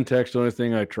the Syntec's the only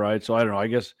thing I tried. So I don't know. I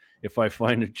guess if I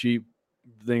find a cheap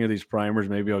thing of these primers,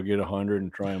 maybe I'll get 100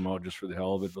 and try them out just for the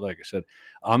hell of it. But like I said,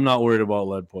 I'm not worried about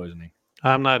lead poisoning.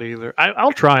 I'm not either.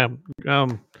 I'll try them.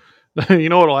 You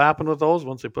know what'll happen with those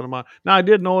once they put them on? Now, I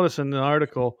did notice in the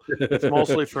article it's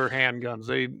mostly for handguns.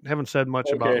 They haven't said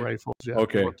much about rifles yet.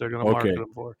 Okay. What they're going to market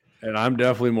them for. And I'm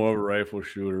definitely more of a rifle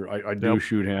shooter. I do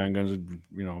shoot handguns.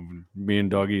 Me and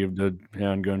Dougie have did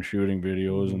handgun shooting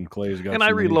videos, and Clay's got. And I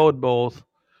reload both.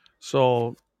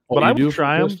 So, but I would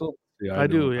try them. Yeah, I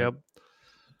do. Yep.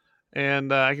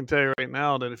 And I can tell you right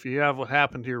now that if you have what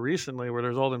happened here recently, where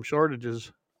there's all them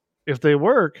shortages, if they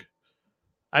work,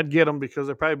 I'd get them because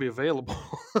they'll probably be available.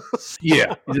 So.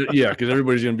 Yeah, because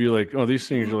everybody's gonna be like, "Oh, these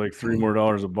things are like $3 more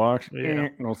a box." Yeah.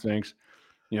 No thanks.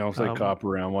 It's like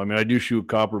copper ammo. I mean, I do shoot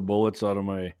copper bullets out of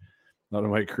my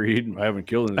Creed. I haven't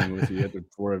killed anything with it yet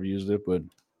before I've used it, but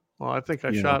I think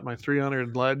I shot my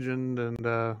 300 Legend and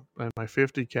my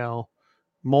 50 cal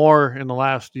more in the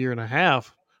last year and a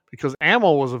half because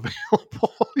ammo was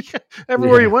available.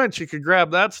 Everywhere you went, you could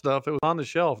grab that stuff. It was on the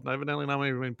shelf. And evidently, not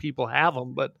many people have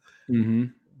them, but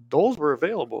those were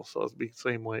available. So it's the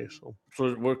same way. So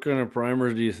what kind of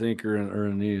primers do you think are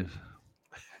in these?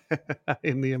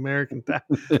 In the American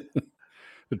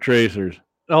The tracers.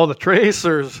 Oh, the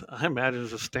tracers. I imagine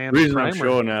it's a standard The reason primer. I'm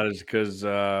showing that is because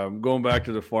I'm going back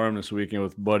to the farm this weekend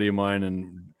with a buddy of mine,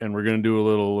 and we're going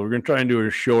to try and do a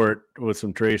short with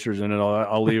some tracers in it.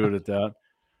 I'll leave it at that.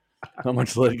 How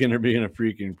much lead can there be in a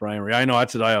freaking primer? I know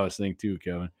that's what I always think too,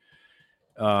 Kevin.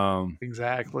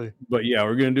 Exactly. But yeah,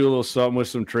 we're going to do a little something with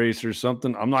some tracers,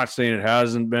 something. I'm not saying it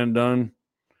hasn't been done,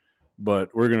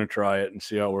 but we're going to try it and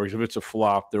see how it works. If it's a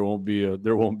flop, there won't be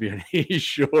any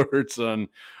shorts on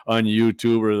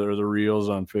YouTube or the reels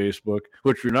on Facebook,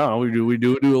 which we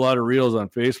do a lot of reels on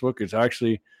Facebook. It's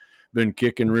actually been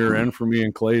kicking rear end for me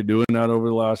and Clay doing that over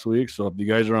the last week. So if you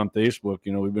guys are on Facebook,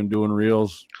 we've been doing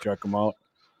reels. Check them out.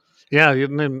 Yeah,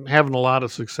 and then having a lot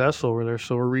of success over there,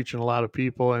 so we're reaching a lot of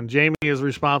people. And Jamie is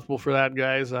responsible for that,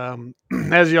 guys.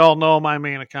 As you all know, my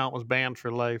main account was banned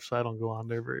for life, so I don't go on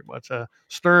there very much.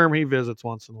 Sturm, he visits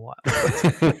once in a while.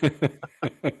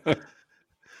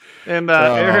 And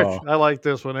Eric, I like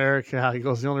this one. Eric, he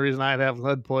goes, the only reason I'd have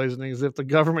lead poisoning is if the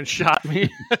government shot me.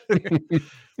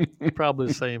 Probably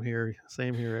the same here.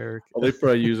 Same here, Eric. Well, they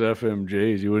probably use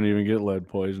FMJs. You wouldn't even get lead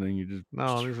poisoning. You just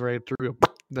he's right through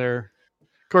there.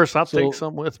 Of course, I'll take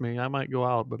some with me. I might go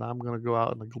out, but I'm going to go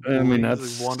out in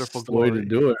that's wonderful the way to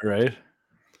do it, right?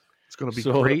 It's going to be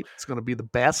great. It's going to be the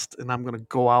best, and I'm going to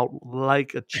go out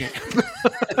like a champ.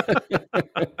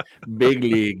 Big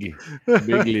league.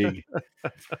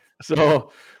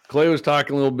 So Clay was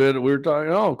talking a little bit. We were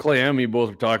talking. Clay and me both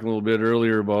were talking a little bit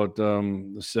earlier about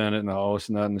the Senate and the House,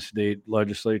 and not in the state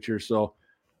legislature. So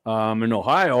in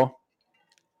Ohio,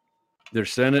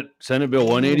 there's Senate Bill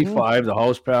 185. The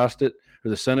House passed it, or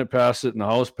the Senate passed it, and the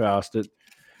House passed it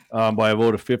by a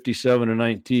vote of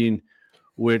 57-19.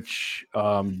 Which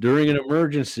during an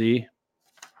emergency,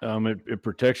 it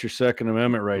protects your Second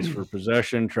Amendment rights for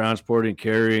possession, transporting,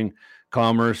 carrying,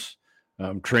 commerce,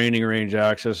 training range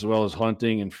access, as well as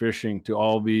hunting and fishing to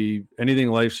all be anything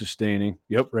life-sustaining.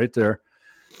 Yep, right there.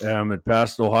 It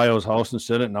passed Ohio's House and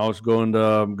Senate. Now it's going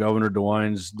to Governor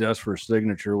DeWine's desk for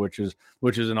signature, which is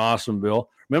an awesome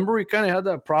bill. Remember, we kind of had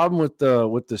that problem with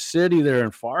the city there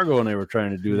in Fargo, and they were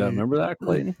trying to do that. Remember that,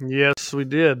 Clayton? Yes, we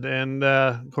did. And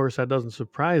of course, that doesn't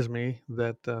surprise me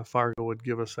that Fargo would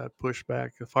give us that pushback.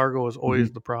 Fargo is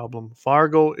always the problem.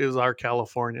 Fargo is our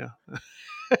California.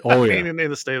 Oh yeah, in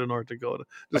the state of North Dakota,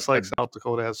 just like South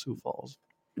Dakota has Sioux Falls.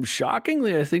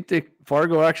 Shockingly, I think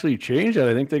Fargo actually changed that.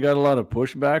 I think they got a lot of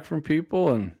pushback from people,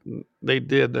 and they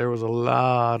did. There was a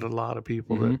lot of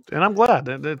people that, and I'm glad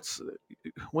that it's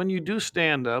when you do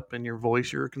stand up and you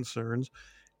voice your concerns,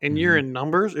 and you're in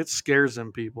numbers, it scares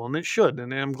them people, and it should.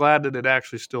 And I'm glad that it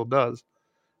actually still does.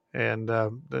 And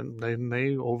then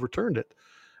they overturned it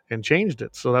and changed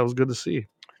it, so that was good to see.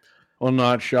 Well,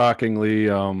 not shockingly,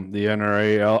 the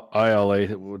NRA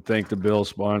ILA would thank the bill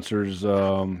sponsors,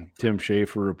 Tim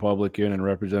Schaefer, Republican, and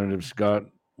Representative Scott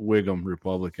Wiggum,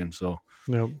 Republican. So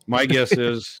my guess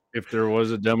is if there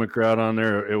was a Democrat on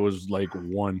there, it was like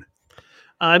one.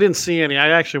 I didn't see any. I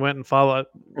actually went and followed.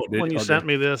 When you sent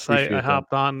me this, I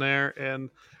hopped on there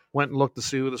and went and looked to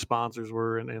see who the sponsors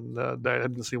were, and I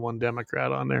didn't see one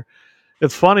Democrat on there.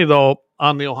 It's funny, though,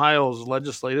 on the Ohio's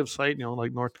legislative site,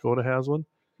 like North Dakota has one,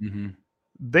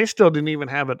 they still didn't even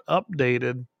have it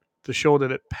updated to show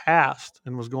that it passed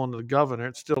and was going to the governor.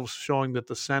 It's still showing that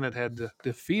the Senate had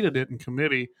defeated it in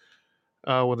committee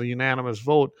with a unanimous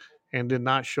vote, and did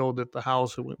not show that the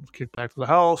House, it went kicked back to the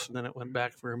House, and then it went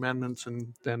back for amendments,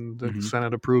 and then the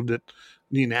Senate approved it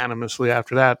unanimously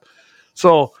after that.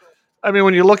 So, I mean,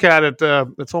 when you look at it,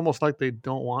 it's almost like they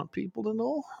don't want people to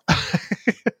know.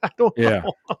 I don't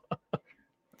know.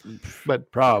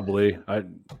 But probably. I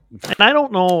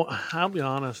don't know. I'll be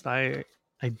honest. I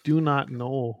do not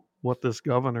know what this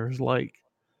governor is like.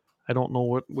 I don't know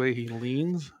what way he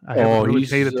leans. I haven't really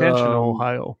paid attention to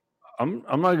Ohio. I'm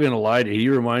not going to lie to you. He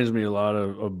reminds me a lot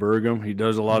of Burgum. He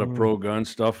does a lot of pro-gun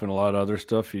stuff and a lot of other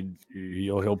stuff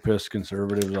he'll piss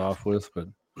conservatives off with. But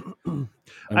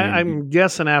I'm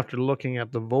guessing after looking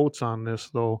at the votes on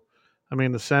this, though, I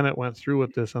mean, the Senate went through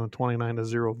with this on a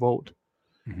 29-0 vote.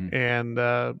 And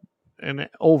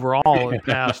overall it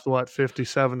passed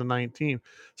 57-19.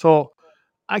 So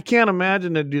I can't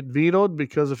imagine it did vetoed,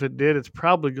 because if it did, it's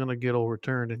probably going to get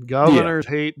overturned, and governors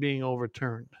hate being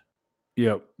overturned.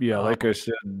 Yep. Yeah. Like I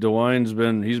said, DeWine's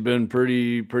been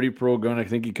pretty pro gun. I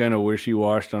think he kind of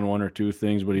wishy-washed on one or two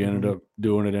things, but he ended up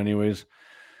doing it anyways.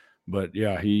 But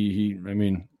yeah, I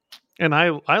mean, And I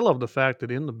love the fact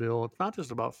that in the bill, it's not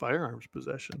just about firearms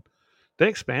possession. They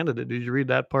expanded it. Did you read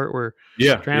that part where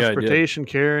yeah, I did. transportation,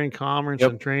 carrying, commerce, Yep.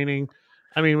 and training?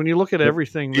 I mean, when you look at Yep.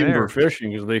 everything Even for there,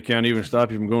 fishing, because they can't even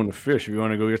stop you from going to fish if you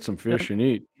want to go get some and, fish and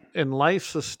eat. and life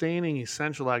sustaining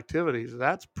essential activities,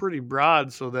 that's pretty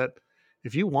broad. So that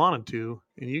if you wanted to,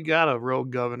 and you got a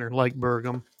rogue governor like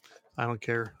Burgum, I don't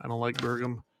care. I don't like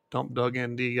Burgum. Dump Doug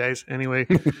ND, guys. Anyway,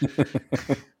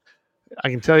 I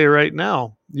can tell you right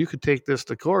now, you could take this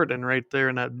to court, and right there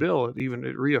in that bill,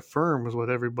 it reaffirms what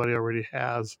everybody already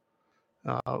has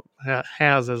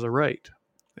as a right,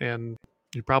 and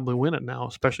you probably win it now,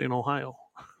 especially in Ohio.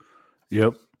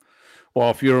 Yep. Well,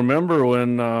 if you remember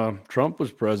when Trump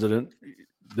was president,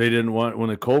 they didn't want when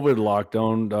the COVID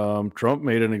lockdown. Trump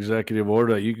made an executive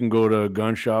order that you can go to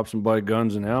gun shops and buy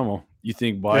guns and ammo. You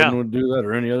think Yeah, Biden would do that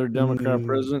or any other Democrat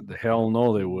president? The hell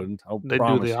no, they wouldn't. I'll they do the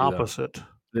promise you that. opposite.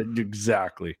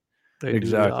 Exactly. They do the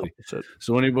Exactly. opposite.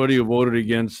 So anybody who voted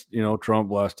against,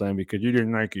 Trump last time because you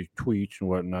didn't like his tweets and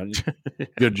whatnot,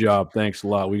 good job. Thanks a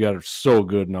lot. We got it so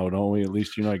good now, don't we? At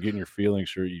least you're not getting your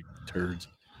feelings hurt, you turds.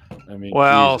 I mean,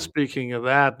 Well, Jesus. speaking of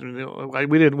that, we weren't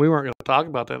going to talk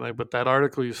about that night, but that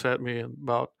article you sent me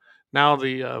about now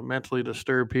the mentally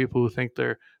disturbed people who think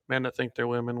they're men that think they're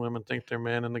women, women think they're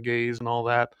men, and the gays and all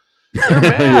that, they're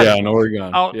mad Yeah, in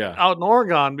Oregon. out Yeah. out in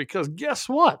Oregon because guess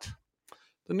what?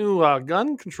 The new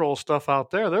gun control stuff out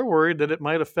there, they're worried that it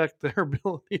might affect their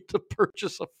ability to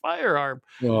purchase a firearm.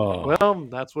 Oh, Well,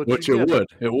 that's what which you it get. would.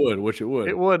 It would. Which it would.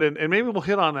 It would, and maybe we'll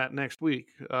hit on that next week.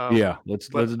 Yeah, let's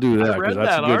But do I that because read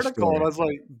that's a that good article and story. I was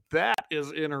like, that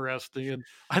is interesting. And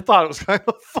I thought it was kind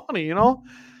of funny, You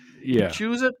Yeah.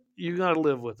 choose it, you got to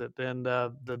live with it. And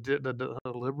the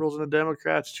liberals and the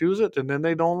Democrats choose it, and then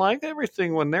they don't like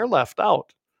everything when they're left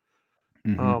out.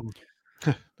 Mhm. Um,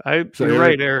 So you're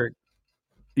Eric, right, Eric.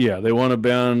 yeah, they want to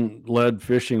ban lead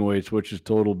fishing weights, which is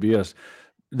total BS.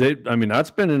 I mean,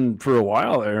 that's been in for a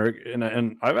while, Eric, and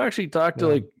I've actually talked to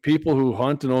Yeah. like people who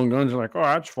hunt and own guns, and like, oh,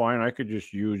 that's fine. I could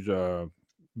just use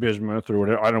bismuth or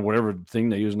whatever. I don't know, whatever thing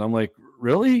they use, and I'm like,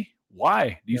 really?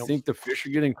 Why? Do you Yep. think the fish are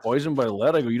getting poisoned by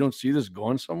lead? I go, you don't see this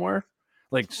going somewhere?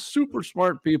 Like super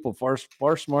smart people, far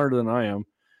smarter than I am.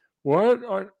 What?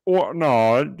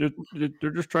 No, they're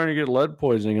just trying to get lead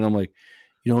poisoning, and I'm like,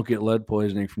 you don't get lead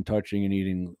poisoning from touching and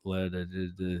eating lead.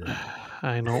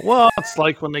 I know. Well, it's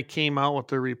like when they came out with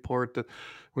their report that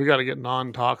we got to get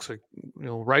non-toxic,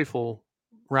 rifle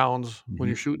rounds when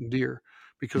you're Mhm. shooting deer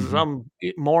because Mhm. some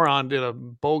moron did a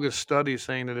bogus study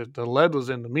saying that the lead was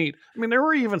in the meat. I mean, there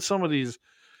were even some of these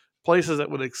places that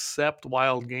would accept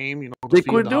wild game, to They feed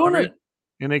quit the doing hungry, it.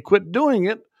 and they quit doing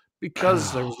it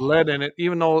because there was lead in it,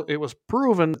 even though it was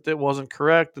proven that it wasn't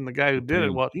correct. And the guy who did it,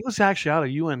 Pain. well, he was actually out of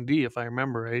UND, if I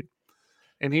remember right,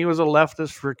 and he was a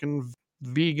leftist freaking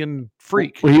vegan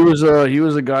freak. Well, he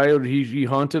was a guy who he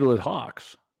hunted with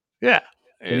hawks, Yeah.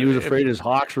 and he was afraid his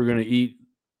hawks were going to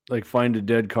find a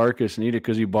dead carcass and eat it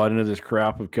because he bought into this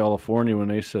crap of California when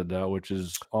they said that, which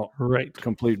is all Right.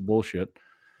 complete bullshit.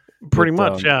 Pretty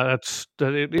But much, yeah. That's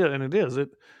that. It is, and it is.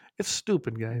 It's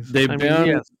stupid, guys. they I mean, banned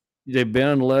yes, they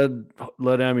banned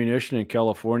lead ammunition in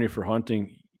California for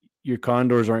hunting. Your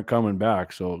condors aren't coming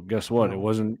back. So guess what? It no.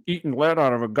 wasn't eating lead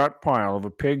out of a gut pile of a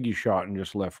pig you shot and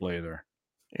just left lay there.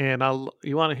 And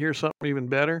you want to hear something even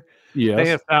better? They Yes.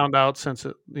 have found out since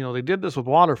they did this with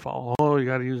waterfowl. Oh, you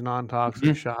got to use non-toxic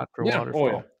Mhm. shot for Yeah. Oh yeah.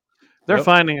 waterfowl. They're Yep.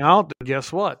 finding out that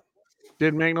guess what?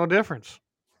 Didn't make no difference.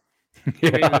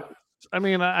 Yeah.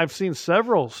 I've seen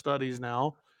several studies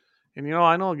now, and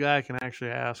I know a guy I can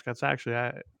actually ask.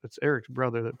 It's Eric's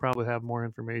brother that probably have more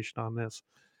information on this,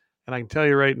 and I can tell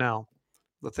you right now,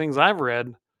 the things I've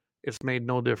read, it's made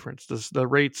no difference. The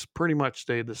rates pretty much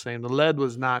stayed the same. The lead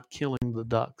was not killing the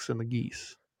ducks and the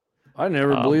geese. I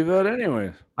never Um, believed that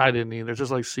anyways. I didn't either. It's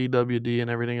just like CWD and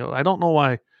everything else. I don't know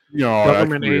why No, that's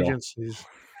government real. agencies,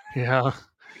 yeah,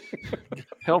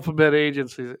 alphabet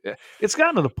agencies. It's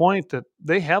gotten to the point that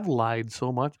they have lied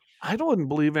so much. I wouldn't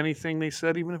believe anything they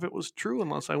said, even if it was true,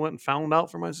 unless I went and found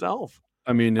out for myself.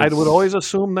 I mean, I would always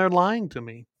assume they're lying to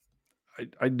me.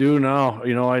 I do now.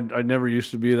 I never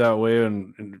used to be that way,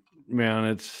 and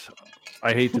man,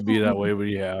 I hate to be that way, but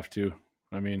you have to.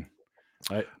 I mean,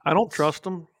 I don't trust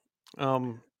them.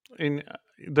 And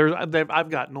I've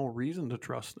got no reason to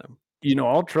trust them.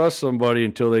 I'll trust somebody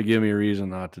until they give me a reason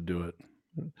not to do it.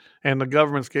 And the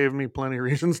government's gave me plenty of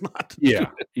reasons not to do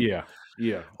it.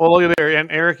 Yeah. Well, look at there.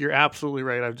 And Eric, you're absolutely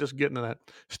right. I was just getting to that.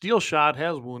 Steel shot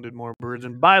has wounded more birds.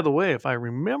 And by the way, if I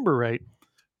remember right,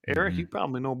 Eric, Mhm. you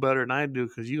probably know better than I do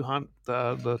because you hunt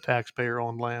the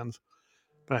taxpayer-owned lands.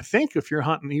 But I think if you're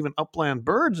hunting even upland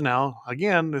birds now,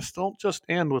 again, this don't just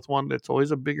end with one. It's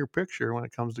always a bigger picture when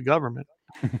it comes to government.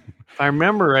 If I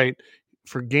remember right,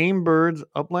 for game birds,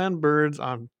 upland birds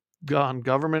on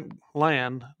government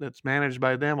land that's managed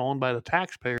by them, owned by the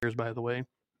taxpayers, by the way.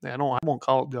 I won't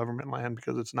call it government land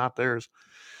because it's not theirs.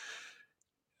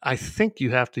 I think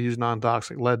you have to use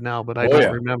non-toxic lead now, but I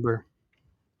don't remember.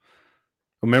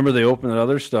 Remember they opened the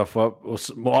other stuff up.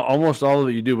 Well, almost all of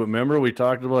it you do, but remember we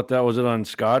talked about that. Was it on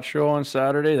Scott's show on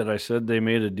Saturday that I said they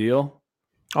made a deal?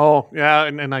 Oh yeah,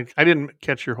 and I didn't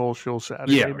catch your whole show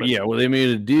Saturday. Yeah. Well, they made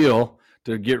a deal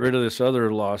to get rid of this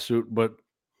other lawsuit, but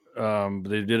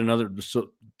they did another.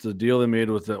 So the deal they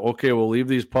made with okay, we'll leave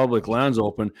these public lands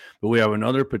open, but we have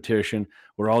another petition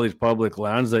where all these public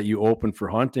lands that you open for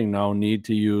hunting now need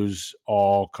to use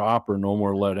all copper, no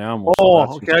more lead ammo.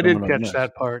 Oh, okay, I didn't catch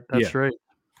that part. That's right.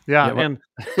 Yeah, and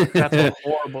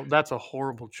that's a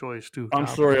horrible choice too. I'm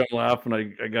sorry, I'm laughing. I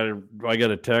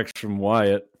got a text from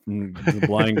Wyatt, the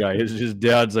blind guy. His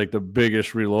dad's like the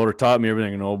biggest reloader. Taught me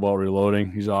everything I know about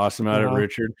reloading. He's awesome at it,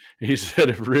 Richard. He said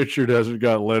if Richard hasn't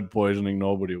got lead poisoning,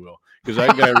 nobody will. Because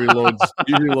that guy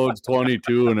reloads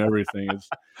 22 and everything.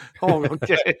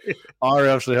 Okay.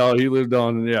 RF's the hell. He lived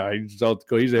down, he's South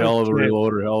Dakota. He's a hell of a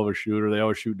reloader, hell of a shooter. They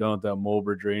always shoot down at that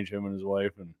Mulbridge range, him and his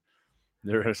wife, and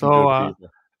they're some good people.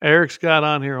 Eric's got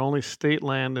on here only state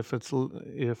land if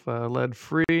lead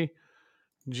free.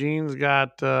 Gene's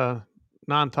got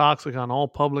non-toxic on all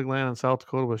public land in South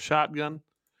Dakota with shotgun.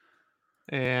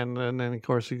 And then of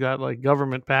course you got like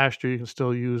government pasture, you can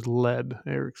still use lead,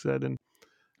 Eric said. And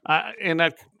I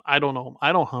don't know.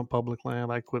 I don't hunt public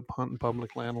land. I quit hunting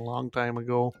public land a long time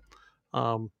ago.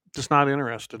 Just not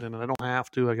interested in it. I don't have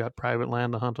to. I got private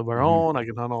land to hunt of our own. I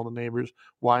can hunt all the neighbors.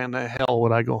 Why in the hell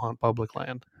would I go hunt public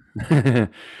land? Well,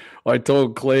 I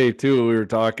told Clay too. We were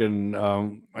talking.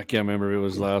 I can't remember. It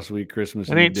was last week, Christmas.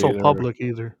 It ain't so public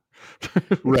either.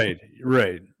 Right.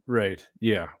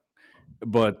 Yeah,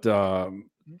 but the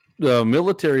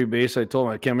military base, I told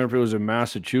him, I can't remember if it was in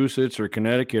Massachusetts or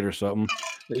Connecticut or something.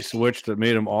 They switched it,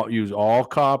 made them use all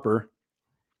copper.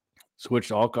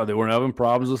 Switched all copper. They weren't having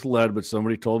problems with lead, but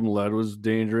somebody told them lead was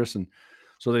dangerous, and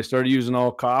so they started using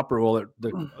all copper. Well, it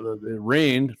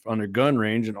rained on their gun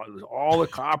range, and all the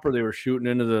copper they were shooting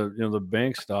into the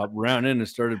bank stop ran in and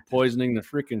started poisoning the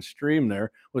freaking stream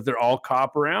there with their all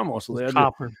copper ammo. So they had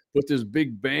to put this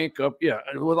big bank up,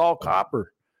 with all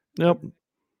copper. Yep.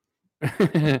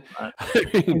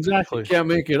 Exactly. You can't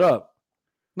make it up.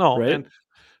 No, right? And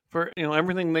for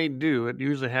everything they do, it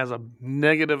usually has a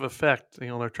negative effect.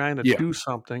 They're trying to do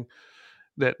something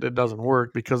that doesn't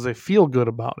work because they feel good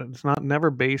about it. It's never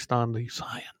based on the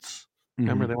science.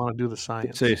 Remember, they want to do the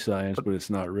science. They say science, but it's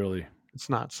not really. It's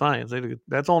not science.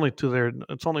 That's only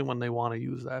it's only when they want to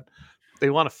use that. They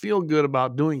want to feel good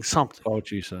about doing something.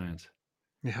 Fauci science.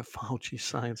 Yeah, Fauci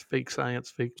science, fake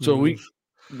news. So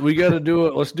we got to do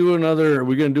it. Let's do another.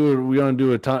 We're gonna do it. We're gonna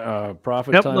do a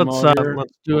profit time.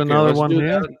 Let's do another one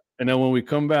here. And then when we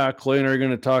come back, Clay and I are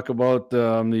going to talk about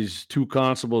these two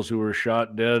constables who were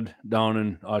shot dead down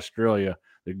in Australia.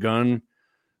 The gun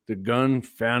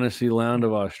fantasy land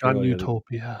of Australia. Gun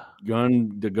utopia.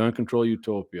 The gun control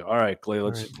utopia. All right, Clay.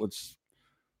 Let's.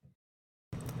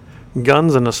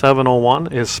 Guns in the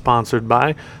 701 is sponsored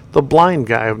by The Blind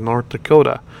Guy of North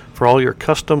Dakota. For all your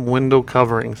custom window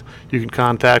coverings, you can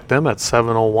contact them at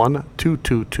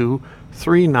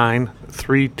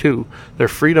 701-222-3932. They're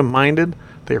freedom-minded,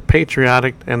 they're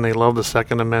patriotic, and they love the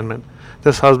Second Amendment.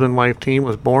 This husband-wife team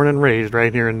was born and raised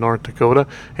right here in North Dakota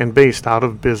and based out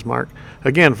of Bismarck.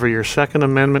 Again, for your Second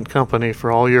Amendment company, for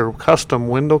all your custom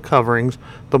window coverings,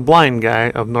 The Blind Guy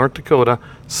of North Dakota,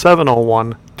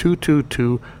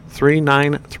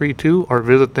 701-222-3932, or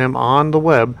visit them on the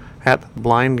web at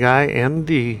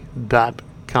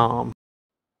blindguynd.com.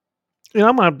 I'm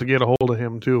going to have to get a hold of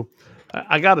him, too.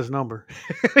 I got his number.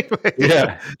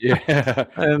 Yeah.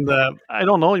 And I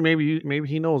don't know. Maybe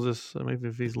he knows this. Maybe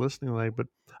if he's listening tonight. But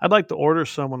I'd like to order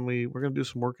someone. We're going to do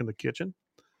some work in the kitchen.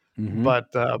 Mm-hmm.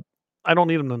 But I don't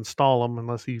need him to install them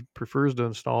unless he prefers to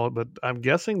install it. But I'm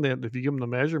guessing that if you give him the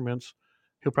measurements,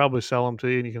 he'll probably sell them to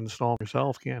you and you can install them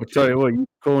yourself, can't you? I'll tell you what, you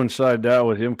coincide that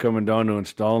with him coming down to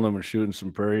installing them and shooting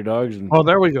some prairie dogs. And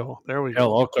there we go.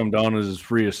 Hell, I'll come down as his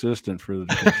free assistant for the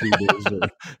 2 days.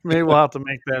 Maybe we'll have to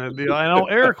make that a deal. I know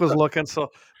Eric was looking,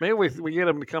 so maybe we get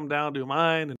him to come down, do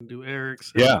mine and do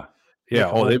Eric's. Yeah.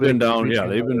 Oh, they've been down. Yeah,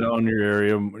 they've been down your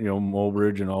area,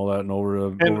 Mulbridge and all that, and over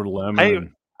to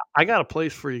Lemon. I got a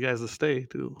place for you guys to stay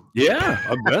too. Yeah,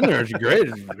 I've been there. It's great.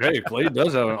 Clay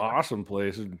does have an awesome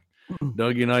place.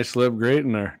 Dougie and I slept great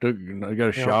in there. I got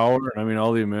a shower, and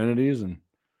all the amenities, and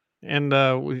And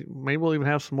maybe we'll even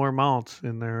have some more mounts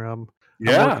in there. I'm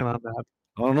working on that.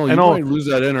 I don't know. I You know. might lose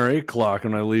that NRA clock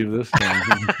when I leave this town.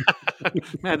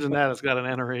 Imagine that. It's got an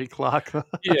NRA clock.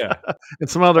 Yeah. And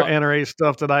some other NRA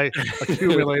stuff that I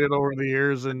accumulated over the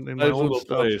years in my Nice own little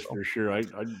stuff. place So. for sure. I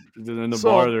in the So,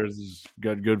 bar there's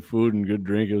got good food and good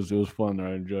drink. It was fun there.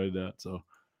 I enjoyed that. So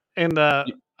and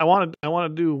I want to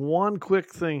do one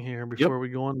quick thing here yep, before we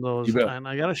go on you those, bet. and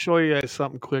I got to show you guys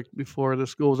something quick before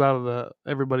this goes out of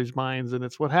everybody's minds, and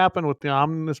it's what happened with the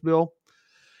omnibus bill.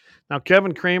 Now,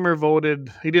 Kevin Kramer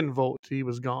voted. He didn't vote. He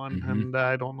was gone, Mm-hmm. and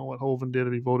I don't know what Hovind did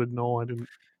if he voted no. I didn't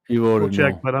He go voted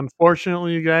check, no. but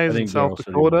unfortunately, you I guys in think South Daryl said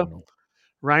he Dakota, voted no.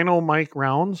 Rhino Mike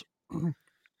Rounds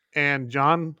and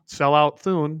John Sellout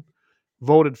Thune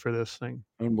voted for this thing.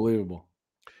 Unbelievable.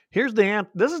 Here's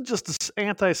this is just the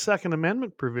anti-Second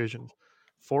Amendment provisions.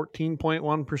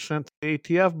 14.1%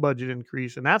 ATF budget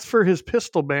increase. And that's for his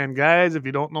pistol ban, guys. If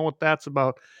you don't know what that's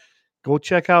about, go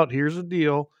check out Here's the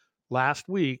Deal last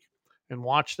week and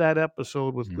watch that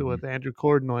episode with Andrew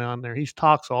Cordnoy on there. He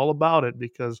talks all about it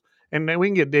and then we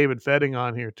can get David Fetting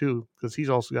on here too, because he's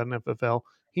also got an FFL.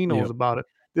 He knows about it.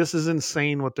 This is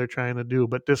insane what they're trying to do,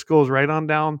 but this goes right on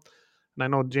down. And I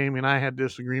know Jamie and I had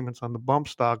disagreements on the bump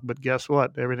stock, but guess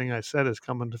what? Everything I said is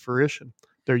coming to fruition.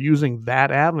 They're using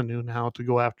that avenue now to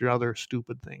go after other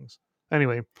stupid things.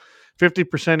 Anyway,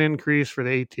 50% increase for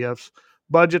the ATF's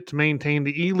budget to maintain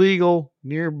the illegal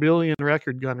near billion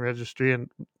record gun registry. And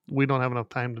we don't have enough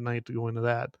time tonight to go into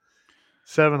that.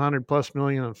 700 plus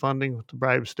million in funding to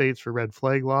bribe states for red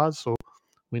flag laws. So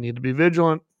we need to be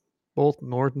vigilant. Both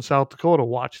North and South Dakota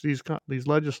watch these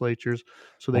legislatures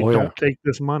so they don't take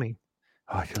this money.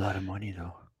 Oh, it's a lot of money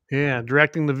though. Yeah,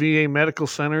 directing the VA medical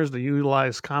centers to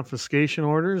utilize confiscation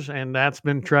orders, and that's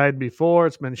been tried before.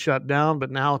 It's been shut down,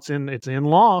 but now it's in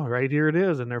law. Right here it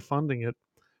is, and they're funding it.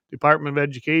 Department of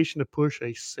Education to push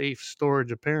a safe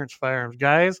storage of parents' firearms.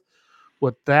 Guys,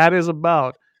 what that is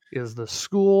about is the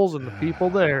schools and the people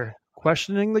there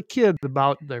questioning the kids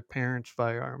about their parents'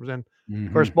 firearms. And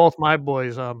of course, both my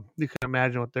boys, you can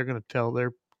imagine what they're going to tell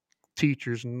their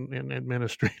teachers and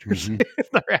administrators.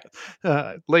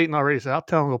 Leighton already said, I'll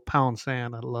tell him to go pound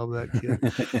sand. I love that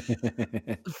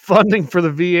kid. Funding for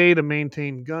the VA to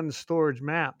maintain gun storage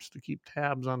maps to keep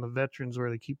tabs on the veterans where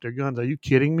they keep their guns. Are you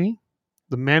kidding me?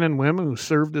 The men and women who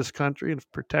serve this country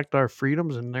and protect our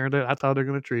freedoms, and that's how they're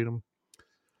going to treat them.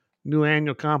 New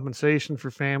annual compensation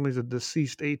for families of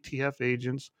deceased ATF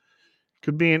agents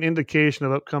could be an indication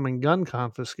of upcoming gun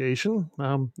confiscation.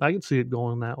 I can see it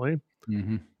going that way.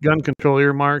 Gun control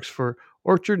earmarks for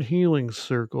orchard healing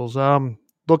circles.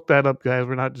 Look that up, guys.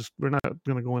 We're not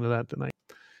going to go into that tonight.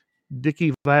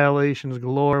 Dickey violations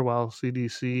galore while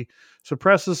CDC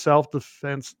suppresses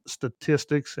self-defense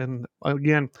statistics. And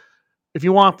again, if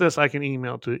you want this, I can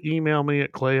email me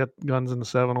at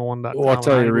clay@gunsin701.com. Well, I'll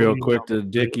tell you real quick, the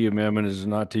Dickey Amendment is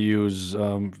not to use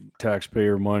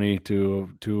taxpayer money to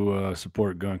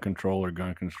support gun control or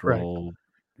gun control,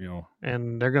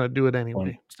 and they're going to do it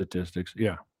anyway. Statistics,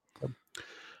 yeah.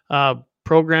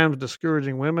 Programs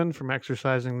discouraging women from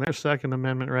exercising their Second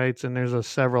Amendment rights, and there's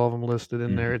several of them listed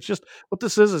in there. It's just what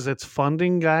this is it's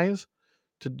funding guys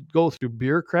to go through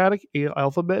bureaucratic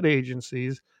alphabet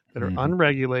agencies that are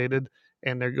unregulated,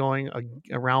 and they're going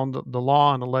around the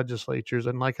law and the legislatures.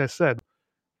 And like I said,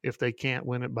 if they can't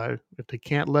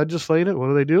legislate it,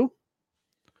 what do?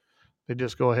 They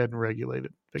just go ahead and regulate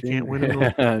it. They can't win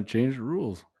it. Change the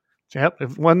rules.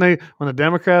 Yep. When the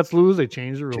Democrats lose, they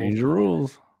change the rules. Change the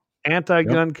rules.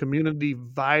 Anti-gun community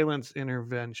violence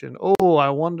intervention. Oh, I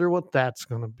wonder what that's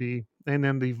going to be. And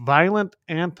then the violent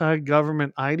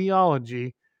anti-government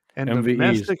ideology and MVEs.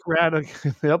 Domestic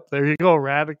yep, there you go.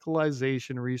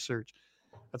 Radicalization research.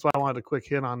 That's why I wanted a quick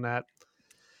hit on that.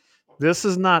 This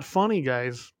is not funny,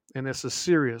 guys, and this is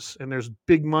serious. And there's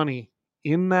big money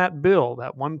in that bill,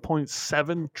 that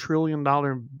 $1.7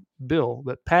 trillion bill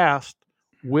that passed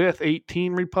with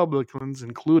 18 Republicans,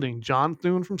 including John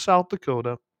Thune from South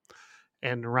Dakota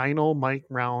and Rhino Mike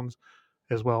Rounds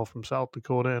as well from South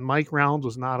Dakota. And Mike Rounds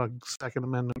was not a Second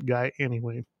Amendment guy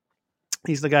anyway.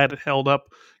 He's the guy that held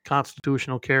up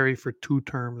constitutional carry for 2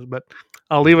 terms. But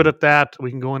I'll leave it at that. We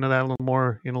can go into that a little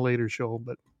more in a later show.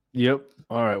 But yep.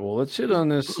 All right. Well, let's hit on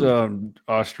this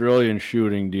Australian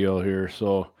shooting deal here.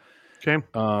 So, okay.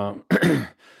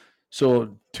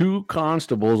 So 2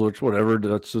 constables, which whatever,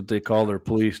 that's what they call their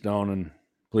police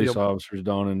officers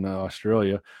down in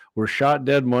Australia, were shot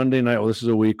dead Monday night. Well, this is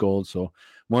a week old. So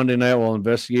Monday night while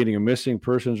investigating a missing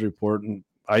persons report. And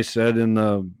I said in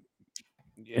the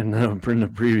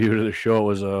preview to the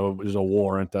show it was a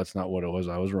warrant. That's not what it was.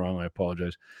 I was wrong. I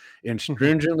apologize. In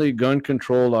stringently gun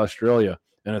controlled Australia,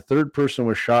 and a third person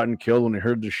was shot and killed when he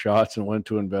heard the shots and went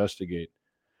to investigate.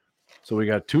 So we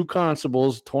got two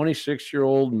constables,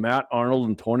 26-year-old Matt Arnold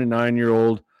and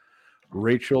 29-year-old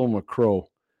Rachel McCrow,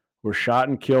 were shot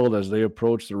and killed as they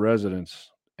approached the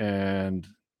residence. And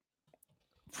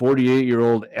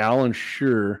 48-year-old Alan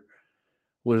Shearer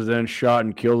was then shot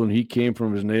and killed when he came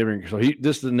from his neighboring. So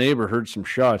the neighbor heard some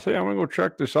shots. Hey, I'm gonna go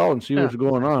check this out and see what's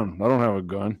going on. I don't have a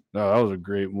gun. No, that was a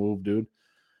great move, dude.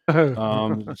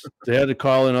 They had to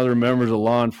call in other members of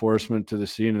law enforcement to the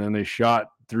scene, and then they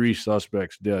shot 3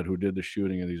 suspects dead who did the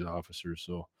shooting of these officers.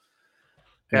 So,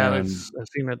 yeah, I've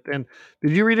seen it. And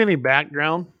did you read any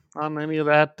background on any of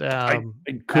that? I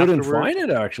couldn't find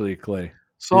it actually, Clay.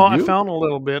 So I found a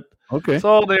little bit. Okay.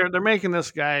 So they're making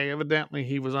this guy, evidently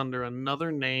he was under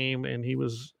another name, and he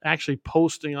was actually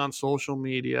posting on social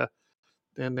media,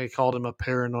 and they called him a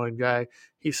paranoid guy.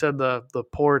 He said the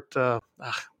port,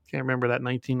 can't remember that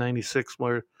 1996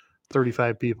 where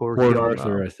 35 people were Port killed.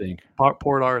 Arthur, I think.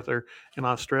 Port Arthur in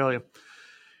Australia.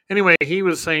 Anyway, he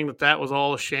was saying that was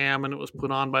all a sham and it was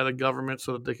put on by the government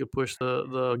so that they could push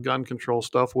the gun control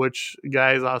stuff, which,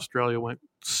 guys, Australia went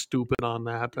stupid on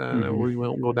that. And we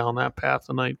won't go down that path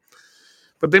tonight.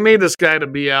 But they made this guy to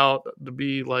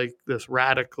be like this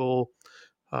radical,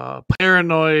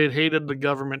 paranoid, hated the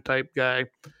government type guy.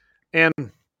 And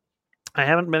I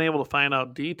haven't been able to find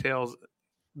out details.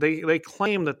 They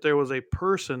claim that there was a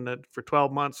person that for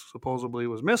 12 months supposedly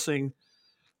was missing,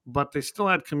 but they still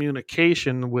had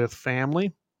communication with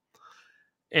family.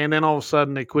 And then all of a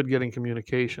sudden they quit getting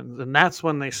communications. And that's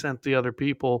when they sent the other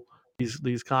people,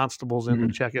 these constables in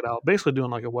to check it out, basically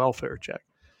doing like a welfare check.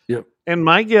 Yep. And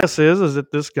my guess is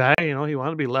that this guy, he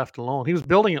wanted to be left alone. He was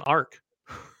building an ark.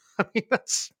 I mean,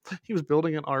 he was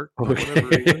building an ark for whatever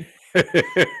reason.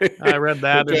 I read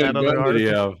that in that other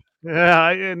article. Yeah,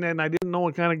 and I didn't know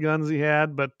what kind of guns he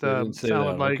had, but it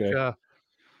sounded like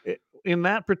in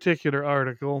that particular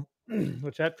article,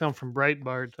 which had come from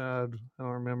Breitbart. I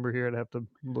don't remember here. I'd have to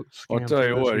look. I'll tell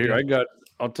you what.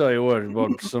 I'll tell you what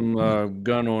about some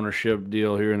gun ownership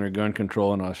deal here in their gun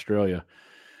control in Australia.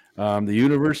 The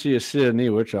University of Sydney,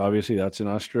 which obviously that's in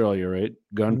Australia, right?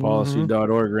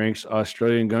 Gunpolicy.org ranks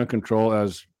Australian gun control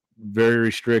as very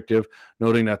restrictive,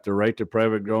 noting that the right to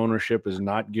private gun ownership is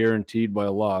not guaranteed by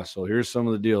law. So here's some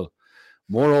of the deal.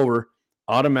 Moreover,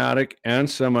 automatic and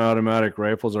semi-automatic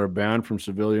rifles are banned from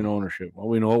civilian ownership. Well,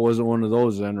 we know it wasn't one of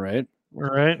those then, right?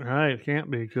 Right. Can't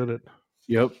be, could it?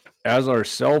 Yep. As are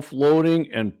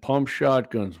self-loading and pump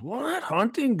shotguns. What?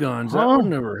 Hunting guns? That would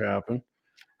never happen.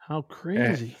 How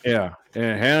crazy. And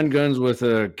handguns with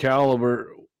a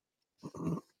caliber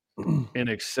in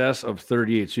excess of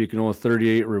 38. So you can own a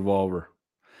 38 revolver.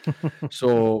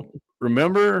 So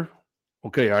remember,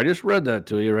 okay, I just read that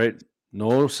to you, right?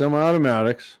 No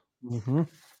semi-automatics.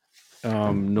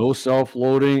 No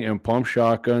self-loading and pump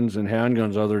shotguns and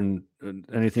handguns other than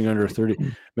anything under 30.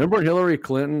 Remember when Hillary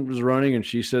Clinton was running and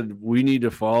she said, we need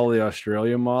to follow the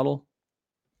Australia model?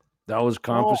 That was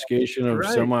confiscation of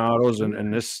semi-autos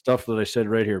and this stuff that I said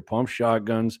right here, pump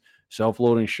shotguns,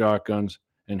 self-loading shotguns,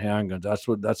 and handguns.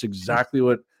 That's exactly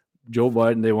what Joe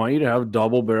Biden, they want you to have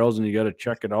double barrels and you got to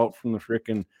check it out from the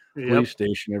freaking police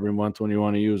station every month when you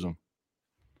want to use them.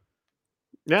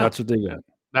 Yeah. That's what they got.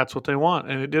 That's what they want.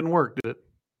 And it didn't work, did it?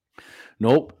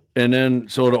 Nope. And then,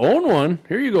 so to own one,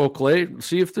 here you go, Clay.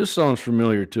 See if this sounds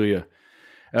familiar to you.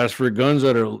 As for guns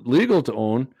that are legal to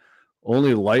own,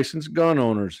 only licensed gun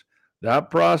owners.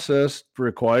 That process for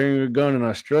acquiring a gun in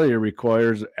Australia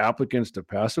requires applicants to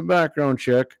pass a background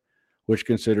check, which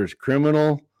considers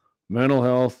criminal, mental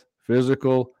health,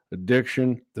 physical,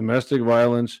 addiction, domestic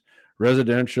violence,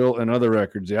 residential, and other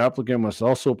records. The applicant must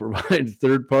also provide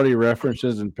third-party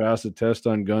references and pass a test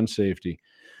on gun safety.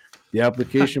 The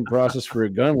application process for a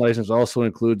gun license also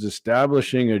includes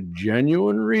establishing a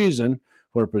genuine reason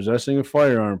for possessing a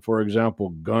firearm. For example,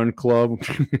 gun club.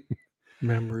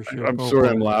 Membership. I'm sorry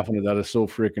I'm laughing at that. It's so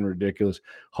freaking ridiculous.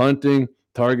 Hunting,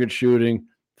 target shooting,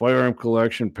 firearm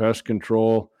collection, pest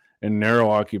control, and narrow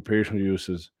occupational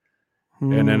uses.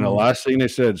 And then the last thing they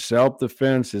said,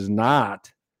 self-defense is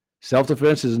not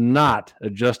a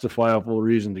justifiable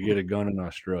reason to get a gun in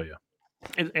Australia.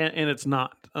 And it's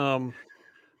not.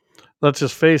 Let's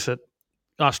just face it.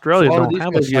 Australia don't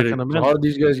have a Second Amendment. How did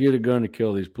these guys get a gun to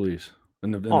kill these police? In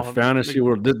the fantasy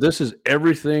world, this is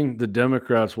everything the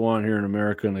Democrats want here in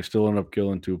America, and they still end up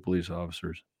killing 2 police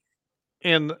officers.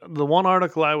 And the one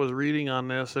article I was reading on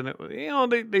this, and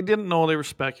they didn't know, they were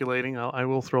speculating. I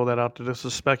will throw that out to this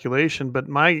as speculation, but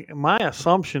my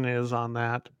assumption is on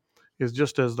that is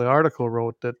just as the article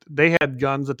wrote that they had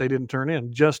guns that they didn't turn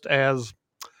in. Just as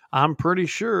I'm pretty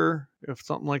sure if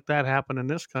something like that happened in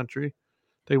this country,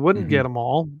 They wouldn't get them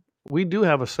all. We do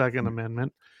have a Second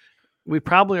Amendment. We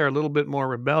probably are a little bit more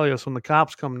rebellious. When the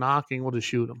cops come knocking, we'll just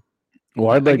shoot them.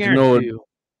 Well, I guarantee you.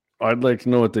 I'd like to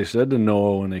know what they said to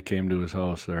Noah when they came to his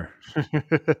house there.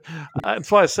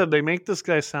 That's why I said they make this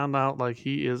guy sound out like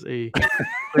he is a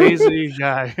crazy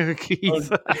guy.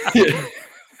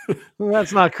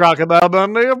 That's not Crocodile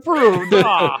Dundee approved.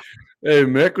 Ah. Hey,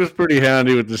 Mick was pretty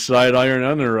handy with the side iron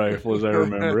and the rifle, as I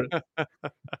remember it.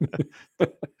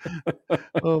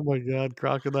 Oh my God,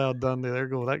 Crocodile Dundee!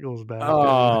 That goes back.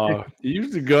 Oh, he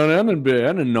used a gun and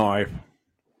a knife.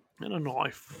 And a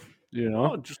knife. You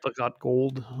know, just I got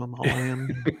gold on my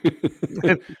hand.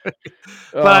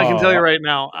 But I can tell you right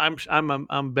now,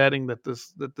 I'm betting that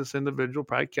this individual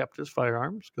probably kept his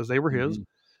firearms because they were his.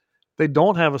 They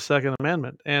don't have a Second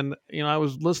Amendment, and I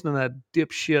was listening to that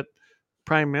dipshit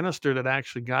prime minister that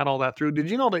actually got all that through. Did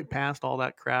you know they passed all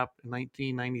that crap in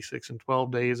 1996 in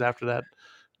 12 days after that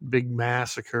big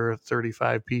massacre of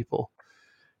 35 people?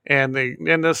 And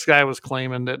this guy was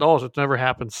claiming that it's never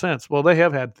happened since. Well, they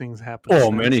have had things happen.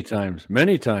 Oh, since.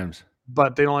 many times.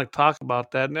 But they don't like to talk about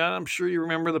that. Now, I'm sure you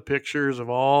remember the pictures of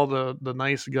all the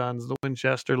nice guns, the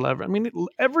Winchester lever. I mean,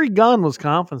 every gun was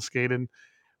confiscated.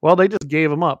 Well, they just gave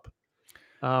them up.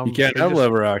 You can't have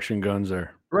lever action guns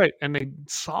there, right? And they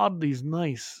sawed these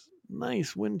nice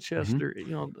Winchester.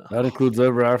 That includes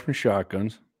lever action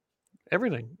shotguns.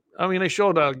 Everything. I mean, they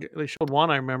showed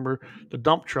one. I remember the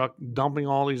dump truck dumping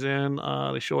all these in.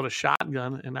 They showed a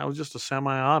shotgun, and that was just a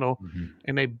semi-auto,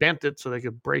 and they bent it so they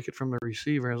could break it from the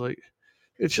receiver. I was like,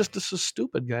 this is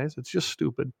stupid, guys. It's just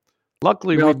stupid.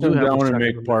 Luckily, we do have down and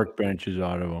make park benches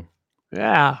out of them.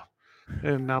 Yeah,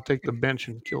 and now take the bench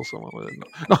and kill someone with it.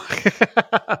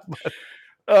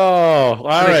 All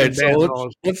right.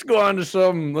 So let's go on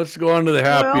to Let's go on to the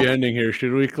happy ending here.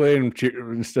 Should we claim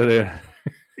instead of?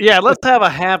 Yeah, let's have a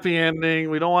happy ending.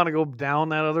 We don't want to go down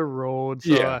that other road.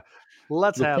 So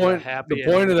let's have a happy ending.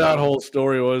 The point of that whole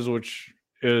story which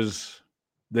is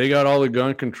they got all the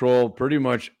gun control pretty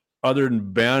much other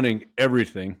than banning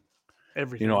everything.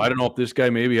 Everything. I don't know if this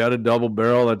guy maybe had a double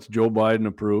barrel that's Joe Biden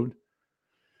approved.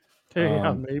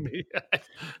 Yeah, maybe.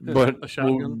 But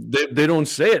they don't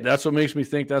say it. That's what makes me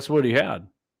think that's what he had.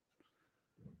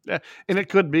 Yeah, and it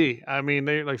could be. I mean,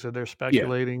 like I said, they're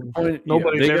speculating. They're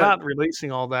not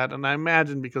releasing all that, and I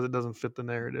imagine because it doesn't fit the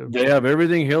narrative. They have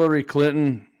everything Hillary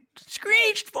Clinton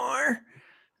screeched for,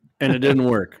 and it didn't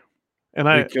work. And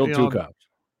they killed 2 cops.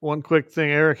 One quick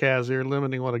thing Eric has here,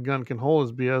 limiting what a gun can hold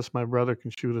is BS. My brother can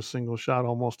shoot a single shot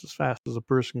almost as fast as a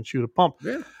person can shoot a pump.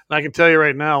 Yeah. And I can tell you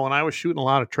right now, when I was shooting a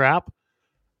lot of trap,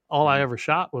 all I ever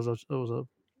shot was a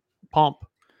pump.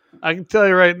 I can tell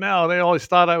you right now, they always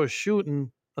thought I was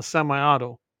shooting a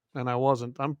semi-auto, and I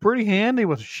wasn't. I'm pretty handy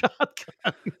with a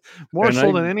shotgun, more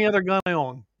so than any other gun I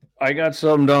own. I got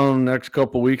something down the next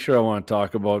couple of weeks here I want to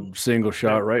talk about single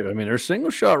shot rifle. I mean, there's single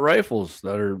shot rifles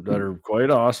that are quite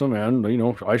awesome, and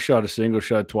I shot a single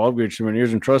shot 12 gauge so many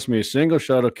years, and trust me, a single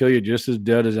shot will kill you just as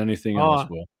dead as anything else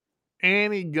will.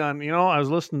 Any gun, I was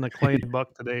listening to Clay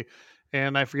Buck today,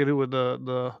 and I forget who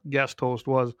the guest host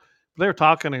was. They were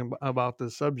talking about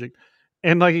this subject.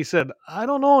 And like he said, I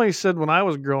don't know. He said, when I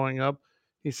was growing up,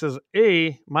 he says,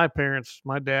 my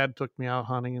dad took me out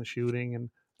hunting and shooting.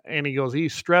 And he goes, he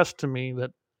stressed to me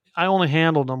that I only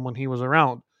handled them when he was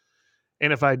around.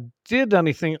 And if I did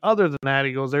anything other than that,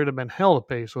 he goes, there'd have been hell to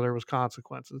pay. So there was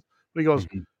consequences. But he goes,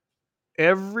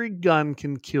 every gun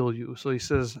can kill you. So he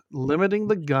says, limiting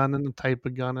the gun and the type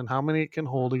of gun and how many it can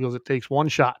hold. He goes, it takes one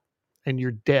shot and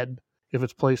you're dead if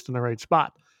it's placed in the right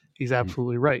spot. He's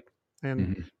absolutely right.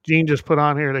 And Gene just put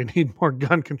on here, they need more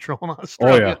gun control in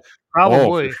Australia. Oh, yeah.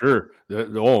 Probably. Oh, for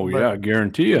sure. I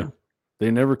guarantee you. They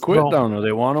never quit down there.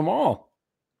 They want them all.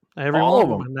 All of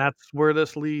them. And that's where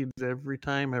this leads every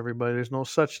time, everybody. There's no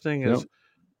such thing as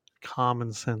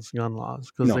common sense gun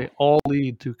laws because they all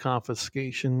lead to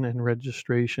confiscation and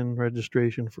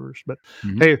registration first. But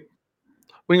hey,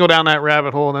 we can go down that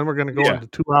rabbit hole and then we're going to go into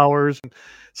 2 hours.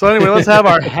 So anyway, let's have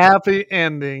our happy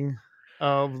ending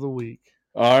of the week.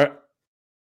 All right.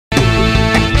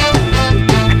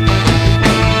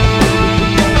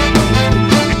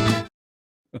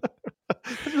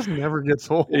 It just never gets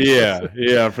old.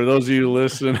 Yeah. For those of you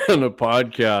listening on the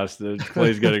podcast,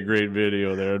 Clay's got a great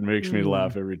video there. It makes me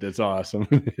laugh every day. It's awesome.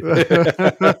 You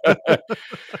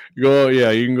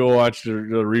can go watch the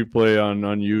replay on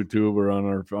YouTube or on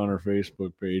our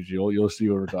Facebook page. You'll see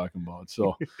what we're talking about.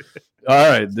 So, all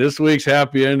right, this week's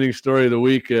happy ending story of the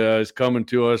week is coming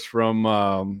to us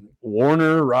from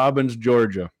Warner Robins,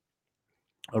 Georgia.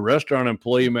 A restaurant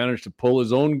employee managed to pull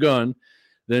his own gun,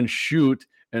 then shoot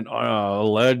an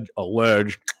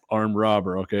alleged armed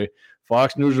robber,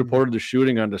 Fox News reported the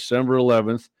shooting on December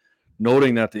 11th,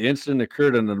 noting that the incident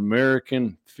occurred in an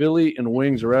American Philly and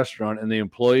Wings restaurant, and the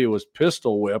employee was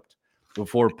pistol whipped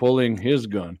before pulling his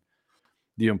gun.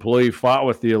 The employee fought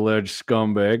with the alleged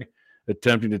scumbag,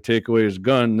 attempting to take away his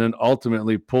gun, then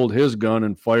ultimately pulled his gun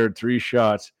and fired 3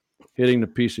 shots, hitting the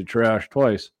piece of trash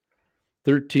twice.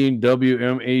 13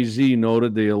 WMAZ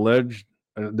noted the alleged,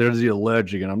 there's the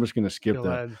alleged again. I'm just going to skip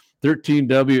that. 13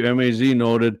 WMAZ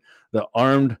noted the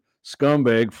armed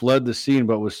scumbag fled the scene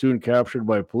but was soon captured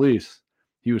by police.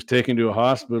 He was taken to a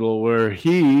hospital where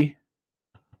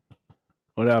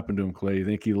what happened to him, Clay? You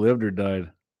think he lived or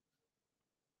died?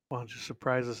 Why don't you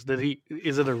surprise us?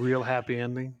 Is it a real happy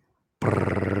ending? Oh,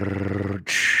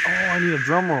 I need a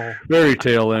drum roll. Fairy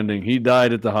tale ending. He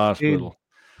died at the hospital.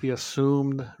 He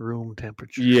assumed room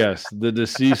temperature. Yes, the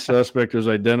deceased suspect was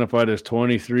identified as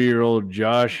 23-year-old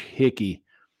Josh Hickey.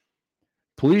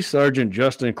 Police Sergeant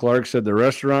Justin Clark said the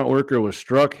restaurant worker was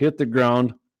struck, hit the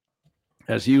ground.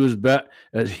 As he was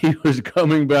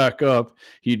coming back up,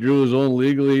 he drew his own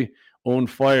legally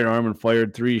owned firearm and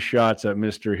fired 3 shots at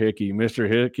Mr. Hickey. Mr.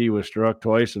 Hickey was struck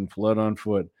twice and fled on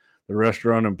foot. The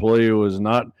restaurant employee was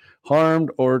not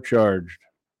harmed or charged.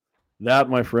 That,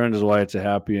 my friend, is why it's a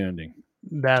happy ending.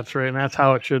 That's right, and that's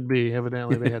how it should be.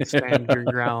 Evidently, they had stand your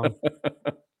ground.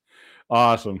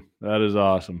 Awesome. That is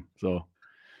awesome. So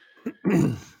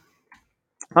I'm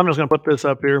just going to put this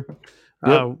up here.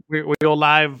 Yep. We go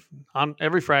live on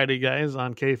every Friday, guys,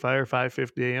 on KFire,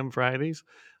 5:50 a.m. Fridays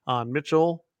on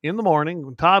Mitchell in the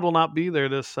morning. Todd will not be there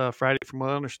this Friday, from what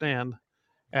I understand,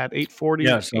 at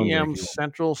 8:40 a.m.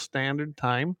 Central Standard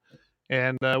Time.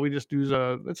 And we just do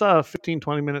it's a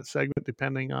 15-20 minute segment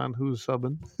depending on who's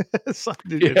subbing.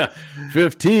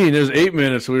 15 is 8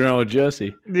 minutes. We were on with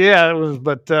Jesse. Yeah, it was,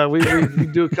 but we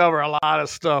do cover a lot of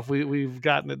stuff. We've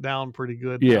gotten it down pretty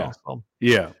good. Yeah, now, so.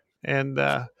 Yeah. And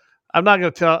I'm not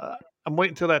going to tell. I'm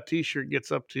waiting until that T-shirt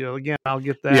gets up to you. Again, I'll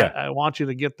get that. Yeah. I want you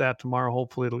to get that tomorrow.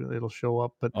 Hopefully, it'll show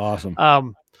up. But awesome.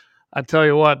 I tell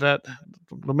you what, that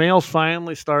the mail's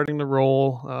finally starting to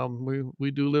roll.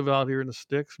 We do live out here in the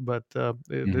sticks, but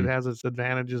it has its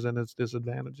advantages and its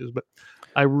disadvantages. But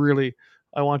I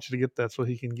want you to get that so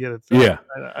he can get it. Yeah.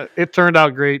 It turned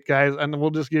out great, guys, and we'll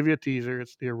just give you a teaser.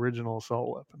 It's the original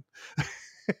assault weapon.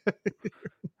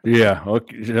 Yeah.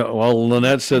 Okay. Well,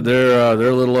 Lynette said they're a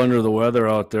little under the weather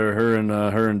out there. Her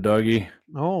and Dougie.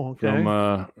 Oh, okay.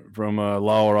 From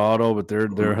Laurado, but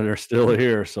they're still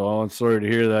here. So I'm sorry to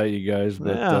hear that, you guys.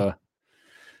 But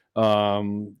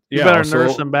you better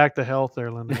nurse them back to health,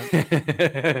 there,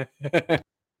 Lynette.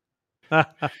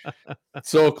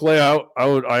 So Clay,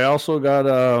 I also got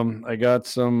I got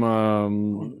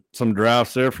some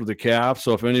drafts there for the caps.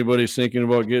 So if anybody's thinking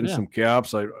about getting some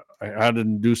caps, I had to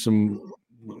do some.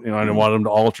 I didn't want them to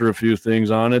alter a few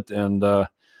things on it, and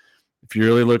if you're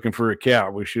really looking for a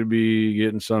cap, we should be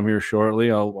getting some here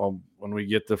shortly. I'll when we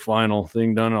get the final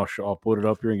thing done, I'll put it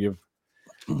up here and give.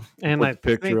 And I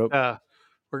picture think, up.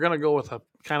 We're gonna go with a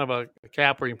kind of a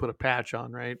cap where you can put a patch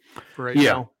on, right? For right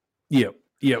now. Yep.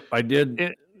 I did.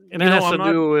 It has to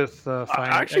do with. I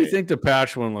actually think the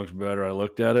patch one looks better. I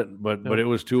looked at it, but it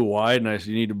was too wide, and I said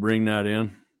you need to bring that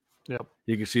in. Yep.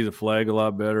 You can see the flag a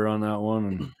lot better on that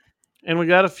one, and we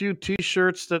got a few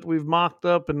T-shirts that we've mocked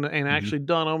up and actually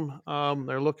done them.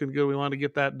 They're looking good. We want to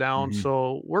get that down.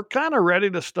 So we're kind of ready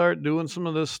to start doing some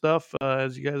of this stuff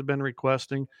as you guys have been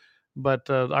requesting. But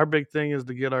our big thing is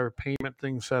to get our payment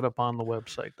thing set up on the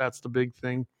website. That's the big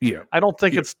thing. Yeah. I don't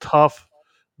think it's tough,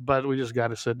 but we just got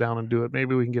to sit down and do it.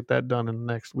 Maybe we can get that done in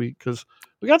the next week because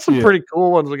we got some pretty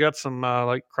cool ones. We got some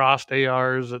like crossed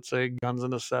ARs that say Guns in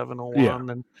the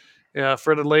 701. And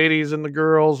for the ladies and the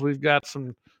girls, we've got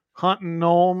some hunting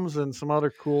gnomes and some other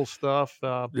cool stuff.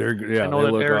 I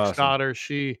know that Eric's daughter,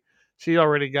 she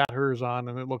already got hers on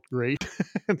and it looked great.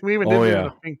 We even did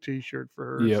a pink T-shirt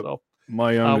for her. Yep. So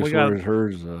my youngest wears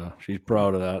hers. She's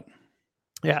proud of that.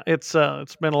 Yeah, it's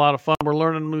been a lot of fun. We're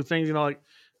learning new things.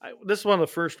 This is one of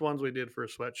the first ones we did for a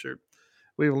sweatshirt.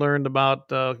 We've learned about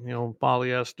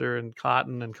polyester and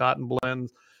cotton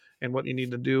blends and what you need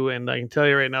to do. And I can tell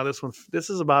you right now, this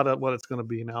is about what it's going to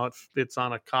be now. It's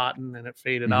on a cotton and it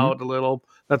faded out a little.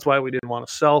 That's why we didn't want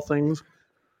to sell things.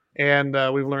 And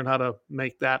we've learned how to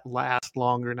make that last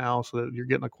longer now so that you're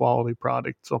getting a quality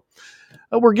product. So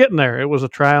we're getting there. It was a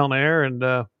trial and error,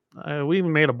 and we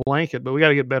even made a blanket, but we got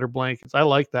to get better blankets. I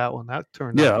like that one. That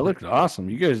turned out. Yeah, it looked awesome.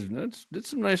 You guys did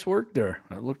some nice work there.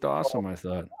 It looked awesome, I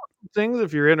thought. Things,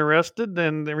 if you're interested,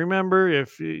 then remember,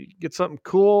 if you get something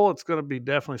cool, it's going to be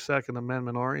definitely Second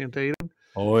Amendment orientated.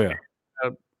 Oh, yeah.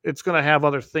 It's going to have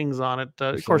other things on it.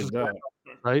 Of course, it's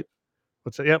right?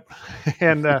 What's it? Yep.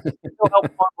 And it'll help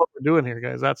fund what we're doing here,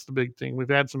 guys. That's the big thing. We've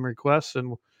had some requests,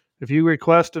 and if you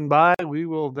request and buy, we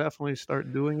will definitely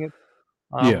start doing it.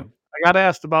 Yeah. I got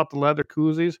asked about the leather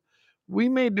koozies. We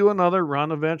may do another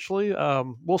run eventually.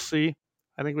 We'll see.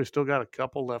 I think we still got a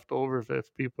couple left over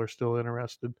if people are still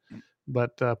interested.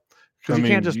 But because you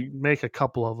can't just make a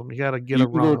couple of them, you got to get a You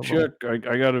can run go of check. them.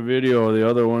 I got a video of the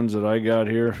other ones that I got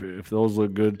here. If those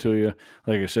look good to you,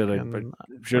 like I said, I And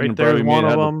shouldn't right have there's probably one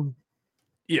made of had them.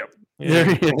 Yep.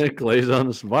 Yeah. There Clay's on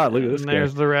the spot. Look at this And guy.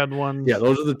 there's the red ones. Yeah,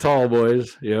 those are the tall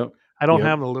boys. Yep. I don't Yep.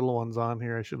 have the little ones on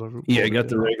here. I should have. Yeah, I got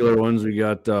the regular ones. We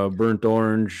got burnt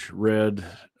orange, red,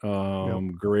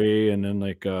 gray, and then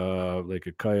like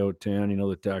a coyote tan. You know,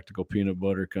 the tactical peanut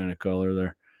butter kind of color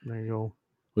there. There you go.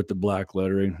 With the black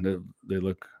lettering, they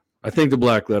look. I think the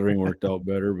black lettering worked out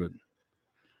better, but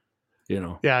you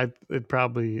know. Yeah, it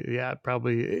probably.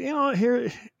 You know,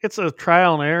 here it's a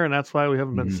trial and error, and that's why we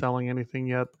haven't been selling anything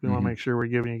yet. We want to make sure we're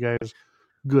giving you guys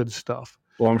good stuff.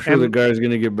 Well, I'm sure the guy's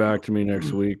going to get back to me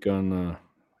next week on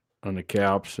the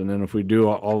caps, and then if we do,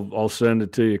 I'll send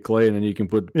it to you, Clay, and then you can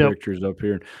put the pictures up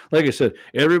here. Like I said,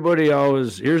 everybody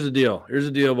always here's the deal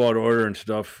about ordering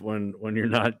stuff when you're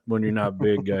not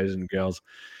big, guys and gals.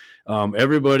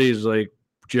 Everybody's like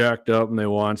jacked up and they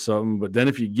want something, but then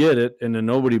if you get it and then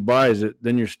nobody buys it,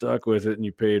 then you're stuck with it and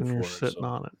you paid for it. Sitting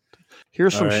on it.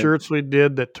 Here's some shirts we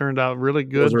did that turned out really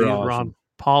good. These were on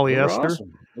polyester.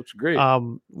 Awesome. Looks great.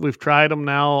 We've tried them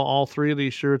now. All three of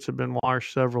these shirts have been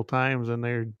washed several times, and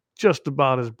they're just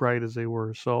about as bright as they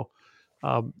were. So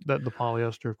that the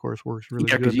polyester, of course, works really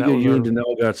good. Yeah, because you and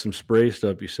Danelle got some spray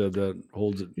stuff. You said that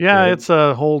holds it. Yeah, it's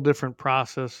a whole different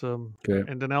process. Okay.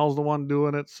 And Danelle's the one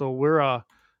doing it. So we're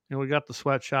we got the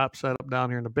sweatshop set up down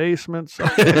here in the basement. So.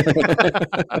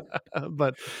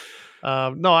 But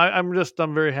no,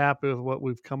 I'm very happy with what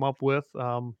we've come up with.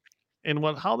 And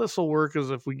how this will work is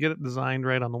if we get it designed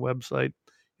right on the website,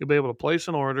 you'll be able to place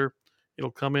an order. It'll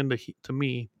come into to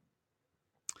me,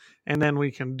 and then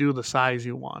we can do the size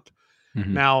you want.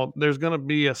 Mm-hmm. Now, there's going to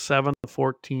be a 7 to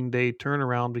 14 day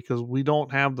turnaround because we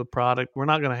don't have the product. We're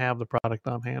not going to have the product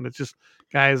on hand. It's just,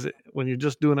 guys, when you're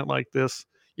just doing it like this,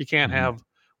 you can't have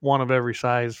one of every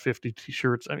size, 50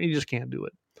 t-shirts. I mean, you just can't do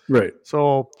it. Right.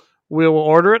 So we will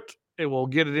order it. It will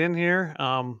get it in here.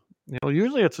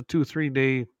 Usually it's a 2-3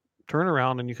 day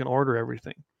turnaround and you can order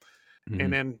everything. Mm-hmm.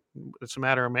 And then it's a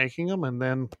matter of making them and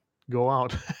then go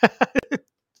out.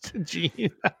 Gee,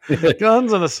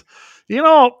 guns and this,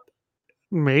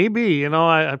 maybe,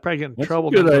 I'd probably get in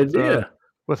trouble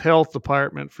with health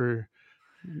department for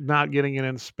not getting it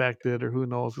inspected or who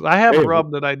knows. I have a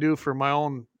rub that I do for my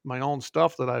own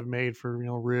stuff that I've made for,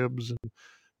 ribs and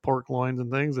pork loins and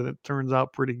things, and it turns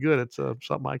out pretty good. It's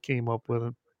something I came up with,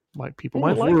 and people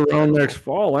might like. We're around next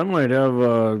fall. I might have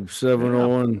a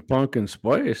 701 pumpkin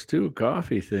spice too,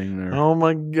 coffee thing there. Oh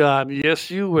my God,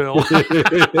 yes you will.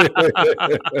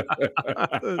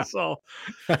 So,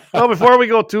 well, before we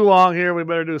go too long here, we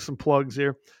better do some plugs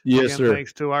here. Yes, sir.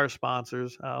 Thanks to our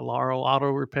sponsors, Laurel Auto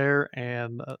Repair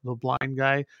and the Blind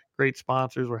Guy. Great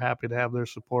sponsors. We're happy to have their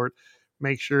support.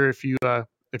 Make sure if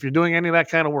you're doing any of that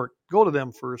kind of work, go to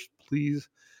them first, please.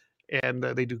 And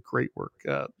they do great work.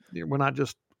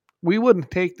 We wouldn't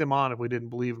take them on if we didn't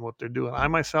believe in what they're doing. I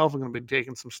myself am going to be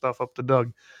taking some stuff up to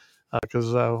Doug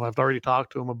because I've already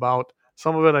talked to him about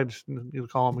some of it. I just need to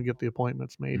call him and get the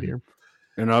appointments made here.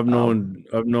 And I've known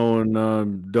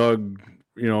Doug,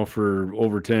 for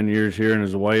over 10 years here, and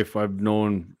his wife I've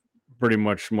known pretty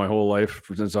much my whole life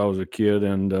since I was a kid,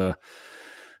 and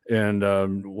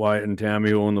Wyatt and Tammy,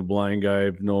 who own the Blind Guy,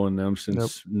 I've known them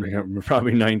since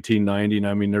probably 1990. And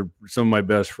I mean, they're some of my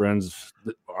best friends.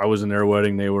 I was in their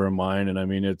wedding; they were in mine. And I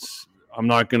mean, I'm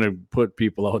not going to put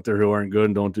people out there who aren't good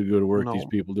and don't do good work. No. These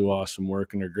people do awesome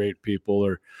work, and they're great people.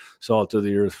 They're salt of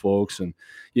the earth folks, and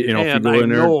if you go in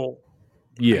there.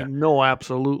 I know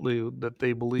absolutely that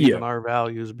they believe in our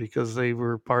values because they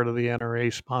were part of the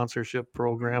NRA sponsorship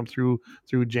program through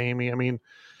Jamie. I mean,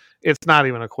 it's not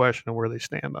even a question of where they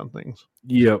stand on things.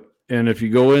 Yep. And if you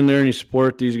go in there and you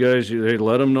support these guys, they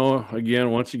let them know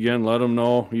once again, let them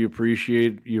know you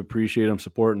appreciate them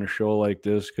supporting a show like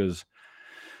this. Cause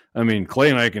I mean, Clay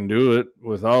and I can do it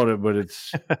without it, but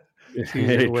it's,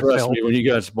 hey, trust me, when you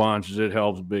got sponsors, it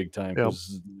helps big time.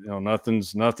 Cause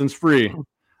nothing's free.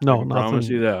 No, I promise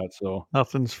you that. So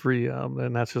nothing's free.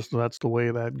 And that's the way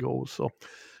that goes. So,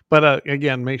 but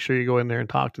again, make sure you go in there and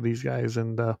talk to these guys.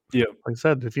 And like I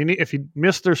said, if you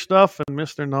miss their stuff and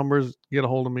miss their numbers, get a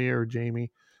hold of me or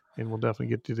Jamie, and we'll definitely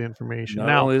get you the information.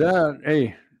 Not only that,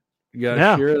 hey, You got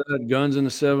to share that Guns in the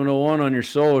 701 on your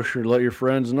social. Let your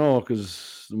friends know,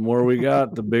 because the more we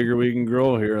got, the bigger we can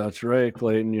grow here. That's right,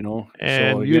 Clayton. And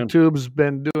so again, YouTube's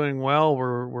been doing well.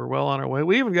 We're well on our way.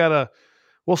 We even got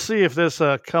we'll see if this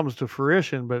comes to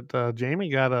fruition, but Jamie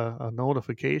got a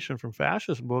notification from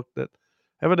Fascist Book that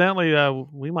evidently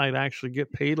we might actually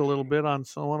get paid a little bit on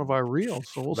one of our reels.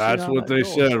 So we'll see. That's what they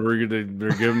said.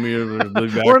 They're giving me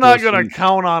we're not going to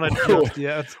count on it just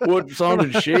yet. What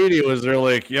sounded shady was they're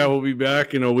like, yeah, we'll be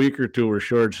back in a week or two. We're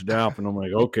short staffed. And I'm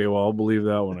like, okay, well, I'll believe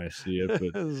that when I see it.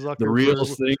 But the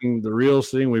real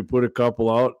thing, we put a couple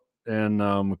out, and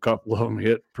a couple of them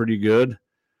hit pretty good.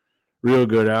 Real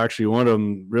good, actually. One of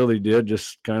them really did,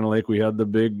 just kind of like we had the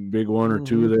big one or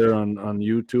two there on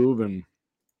YouTube, and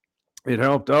it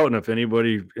helped out. And if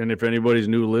anybody's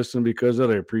new listening because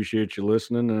of it, I appreciate you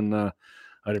listening, and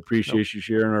I'd appreciate you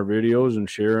sharing our videos and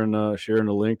sharing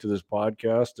the link to this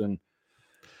podcast and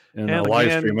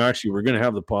live stream. Actually, we're going to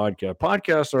have the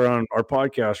podcast. Our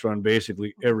podcasts are on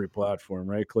basically every platform,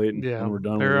 right, Clayton? Yeah, we're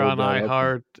done. They're on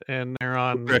iHeart, and they're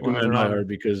on. Recommend iHeart,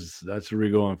 because that's where we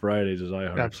go on Fridays. Is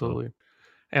iHeart. Absolutely. So.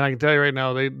 And I can tell you right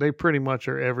now, they pretty much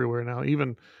are everywhere now.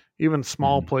 Even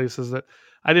small places that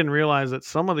I didn't realize that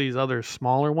some of these other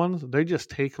smaller ones, they just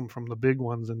take them from the big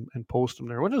ones and post them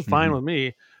there, which is fine with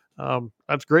me.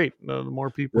 That's great. The more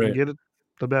people can get it,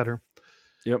 the better.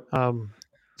 Yep.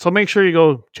 So make sure you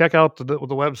go check out the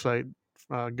website,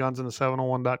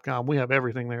 gunsinthe701.com. We have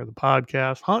everything there: the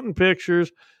podcast, hunting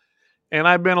pictures, and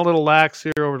I've been a little lax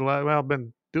here over the last. Well, I've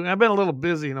been a little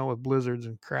busy, with blizzards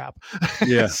and crap.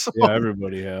 Yeah,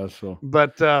 everybody has. So,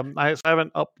 but I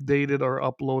haven't updated or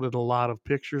uploaded a lot of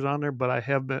pictures on there, but I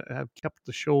have kept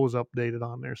the shows updated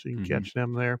on there, so you can catch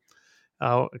them there.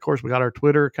 Of course, we got our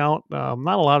Twitter account.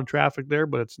 Not a lot of traffic there,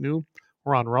 but it's new.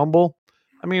 We're on Rumble.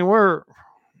 I mean, we're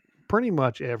pretty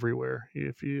much everywhere. I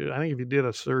think if you did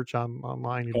a search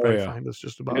online, you'd probably find us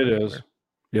just about everywhere. It is.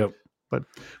 Yep. But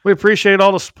we appreciate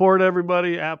all the support,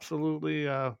 everybody. Absolutely.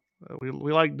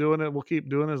 We like doing it. We'll keep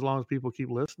doing it as long as people keep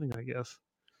listening, I guess.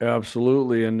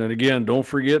 Absolutely. And then again, don't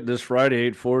forget this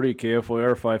Friday, 8:40,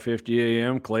 KFOR, 5:50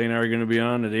 a.m. Clay and I are going to be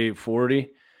on at 8:40.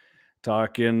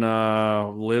 Talking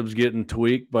libs getting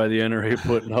tweaked by the NRA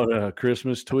putting out a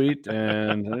Christmas tweet,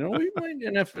 and we might,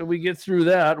 and if we get through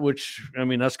that, which I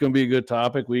mean that's going to be a good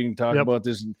topic, we can talk about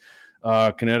this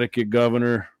Connecticut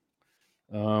governor.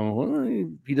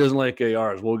 He doesn't like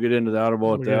ARs. We'll get into that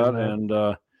about that, and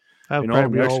that'll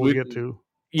probably be all we get to.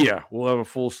 Yeah, we'll have a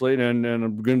full slate, and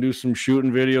I'm going to do some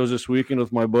shooting videos this weekend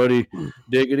with my buddy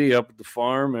Diggity up at the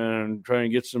farm, and try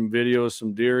and get some videos,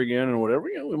 some deer again, and whatever.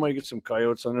 We might get some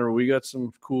coyotes on there. We got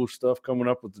some cool stuff coming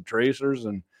up with the tracers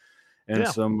and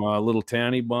some little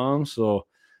tanny bombs. So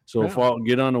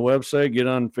get on the website, get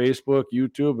on Facebook,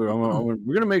 YouTube. We're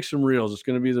going to make some reels. It's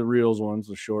going to be the reels ones,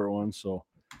 the short ones. So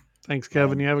thanks,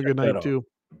 Kevin. You have a good night too.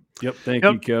 Yep. Thank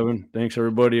you, Kevin. Thanks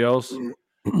everybody else.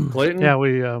 Clayton?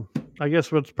 Yeah, I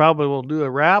guess we'll do a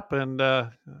wrap, and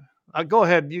go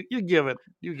ahead. You give it.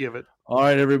 All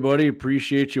right, everybody.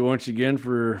 Appreciate you once again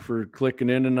for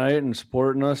clicking in tonight and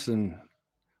supporting us, and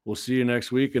we'll see you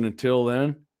next week. And until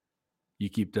then, you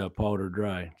keep that powder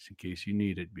dry, just in case you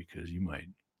need it, because you might.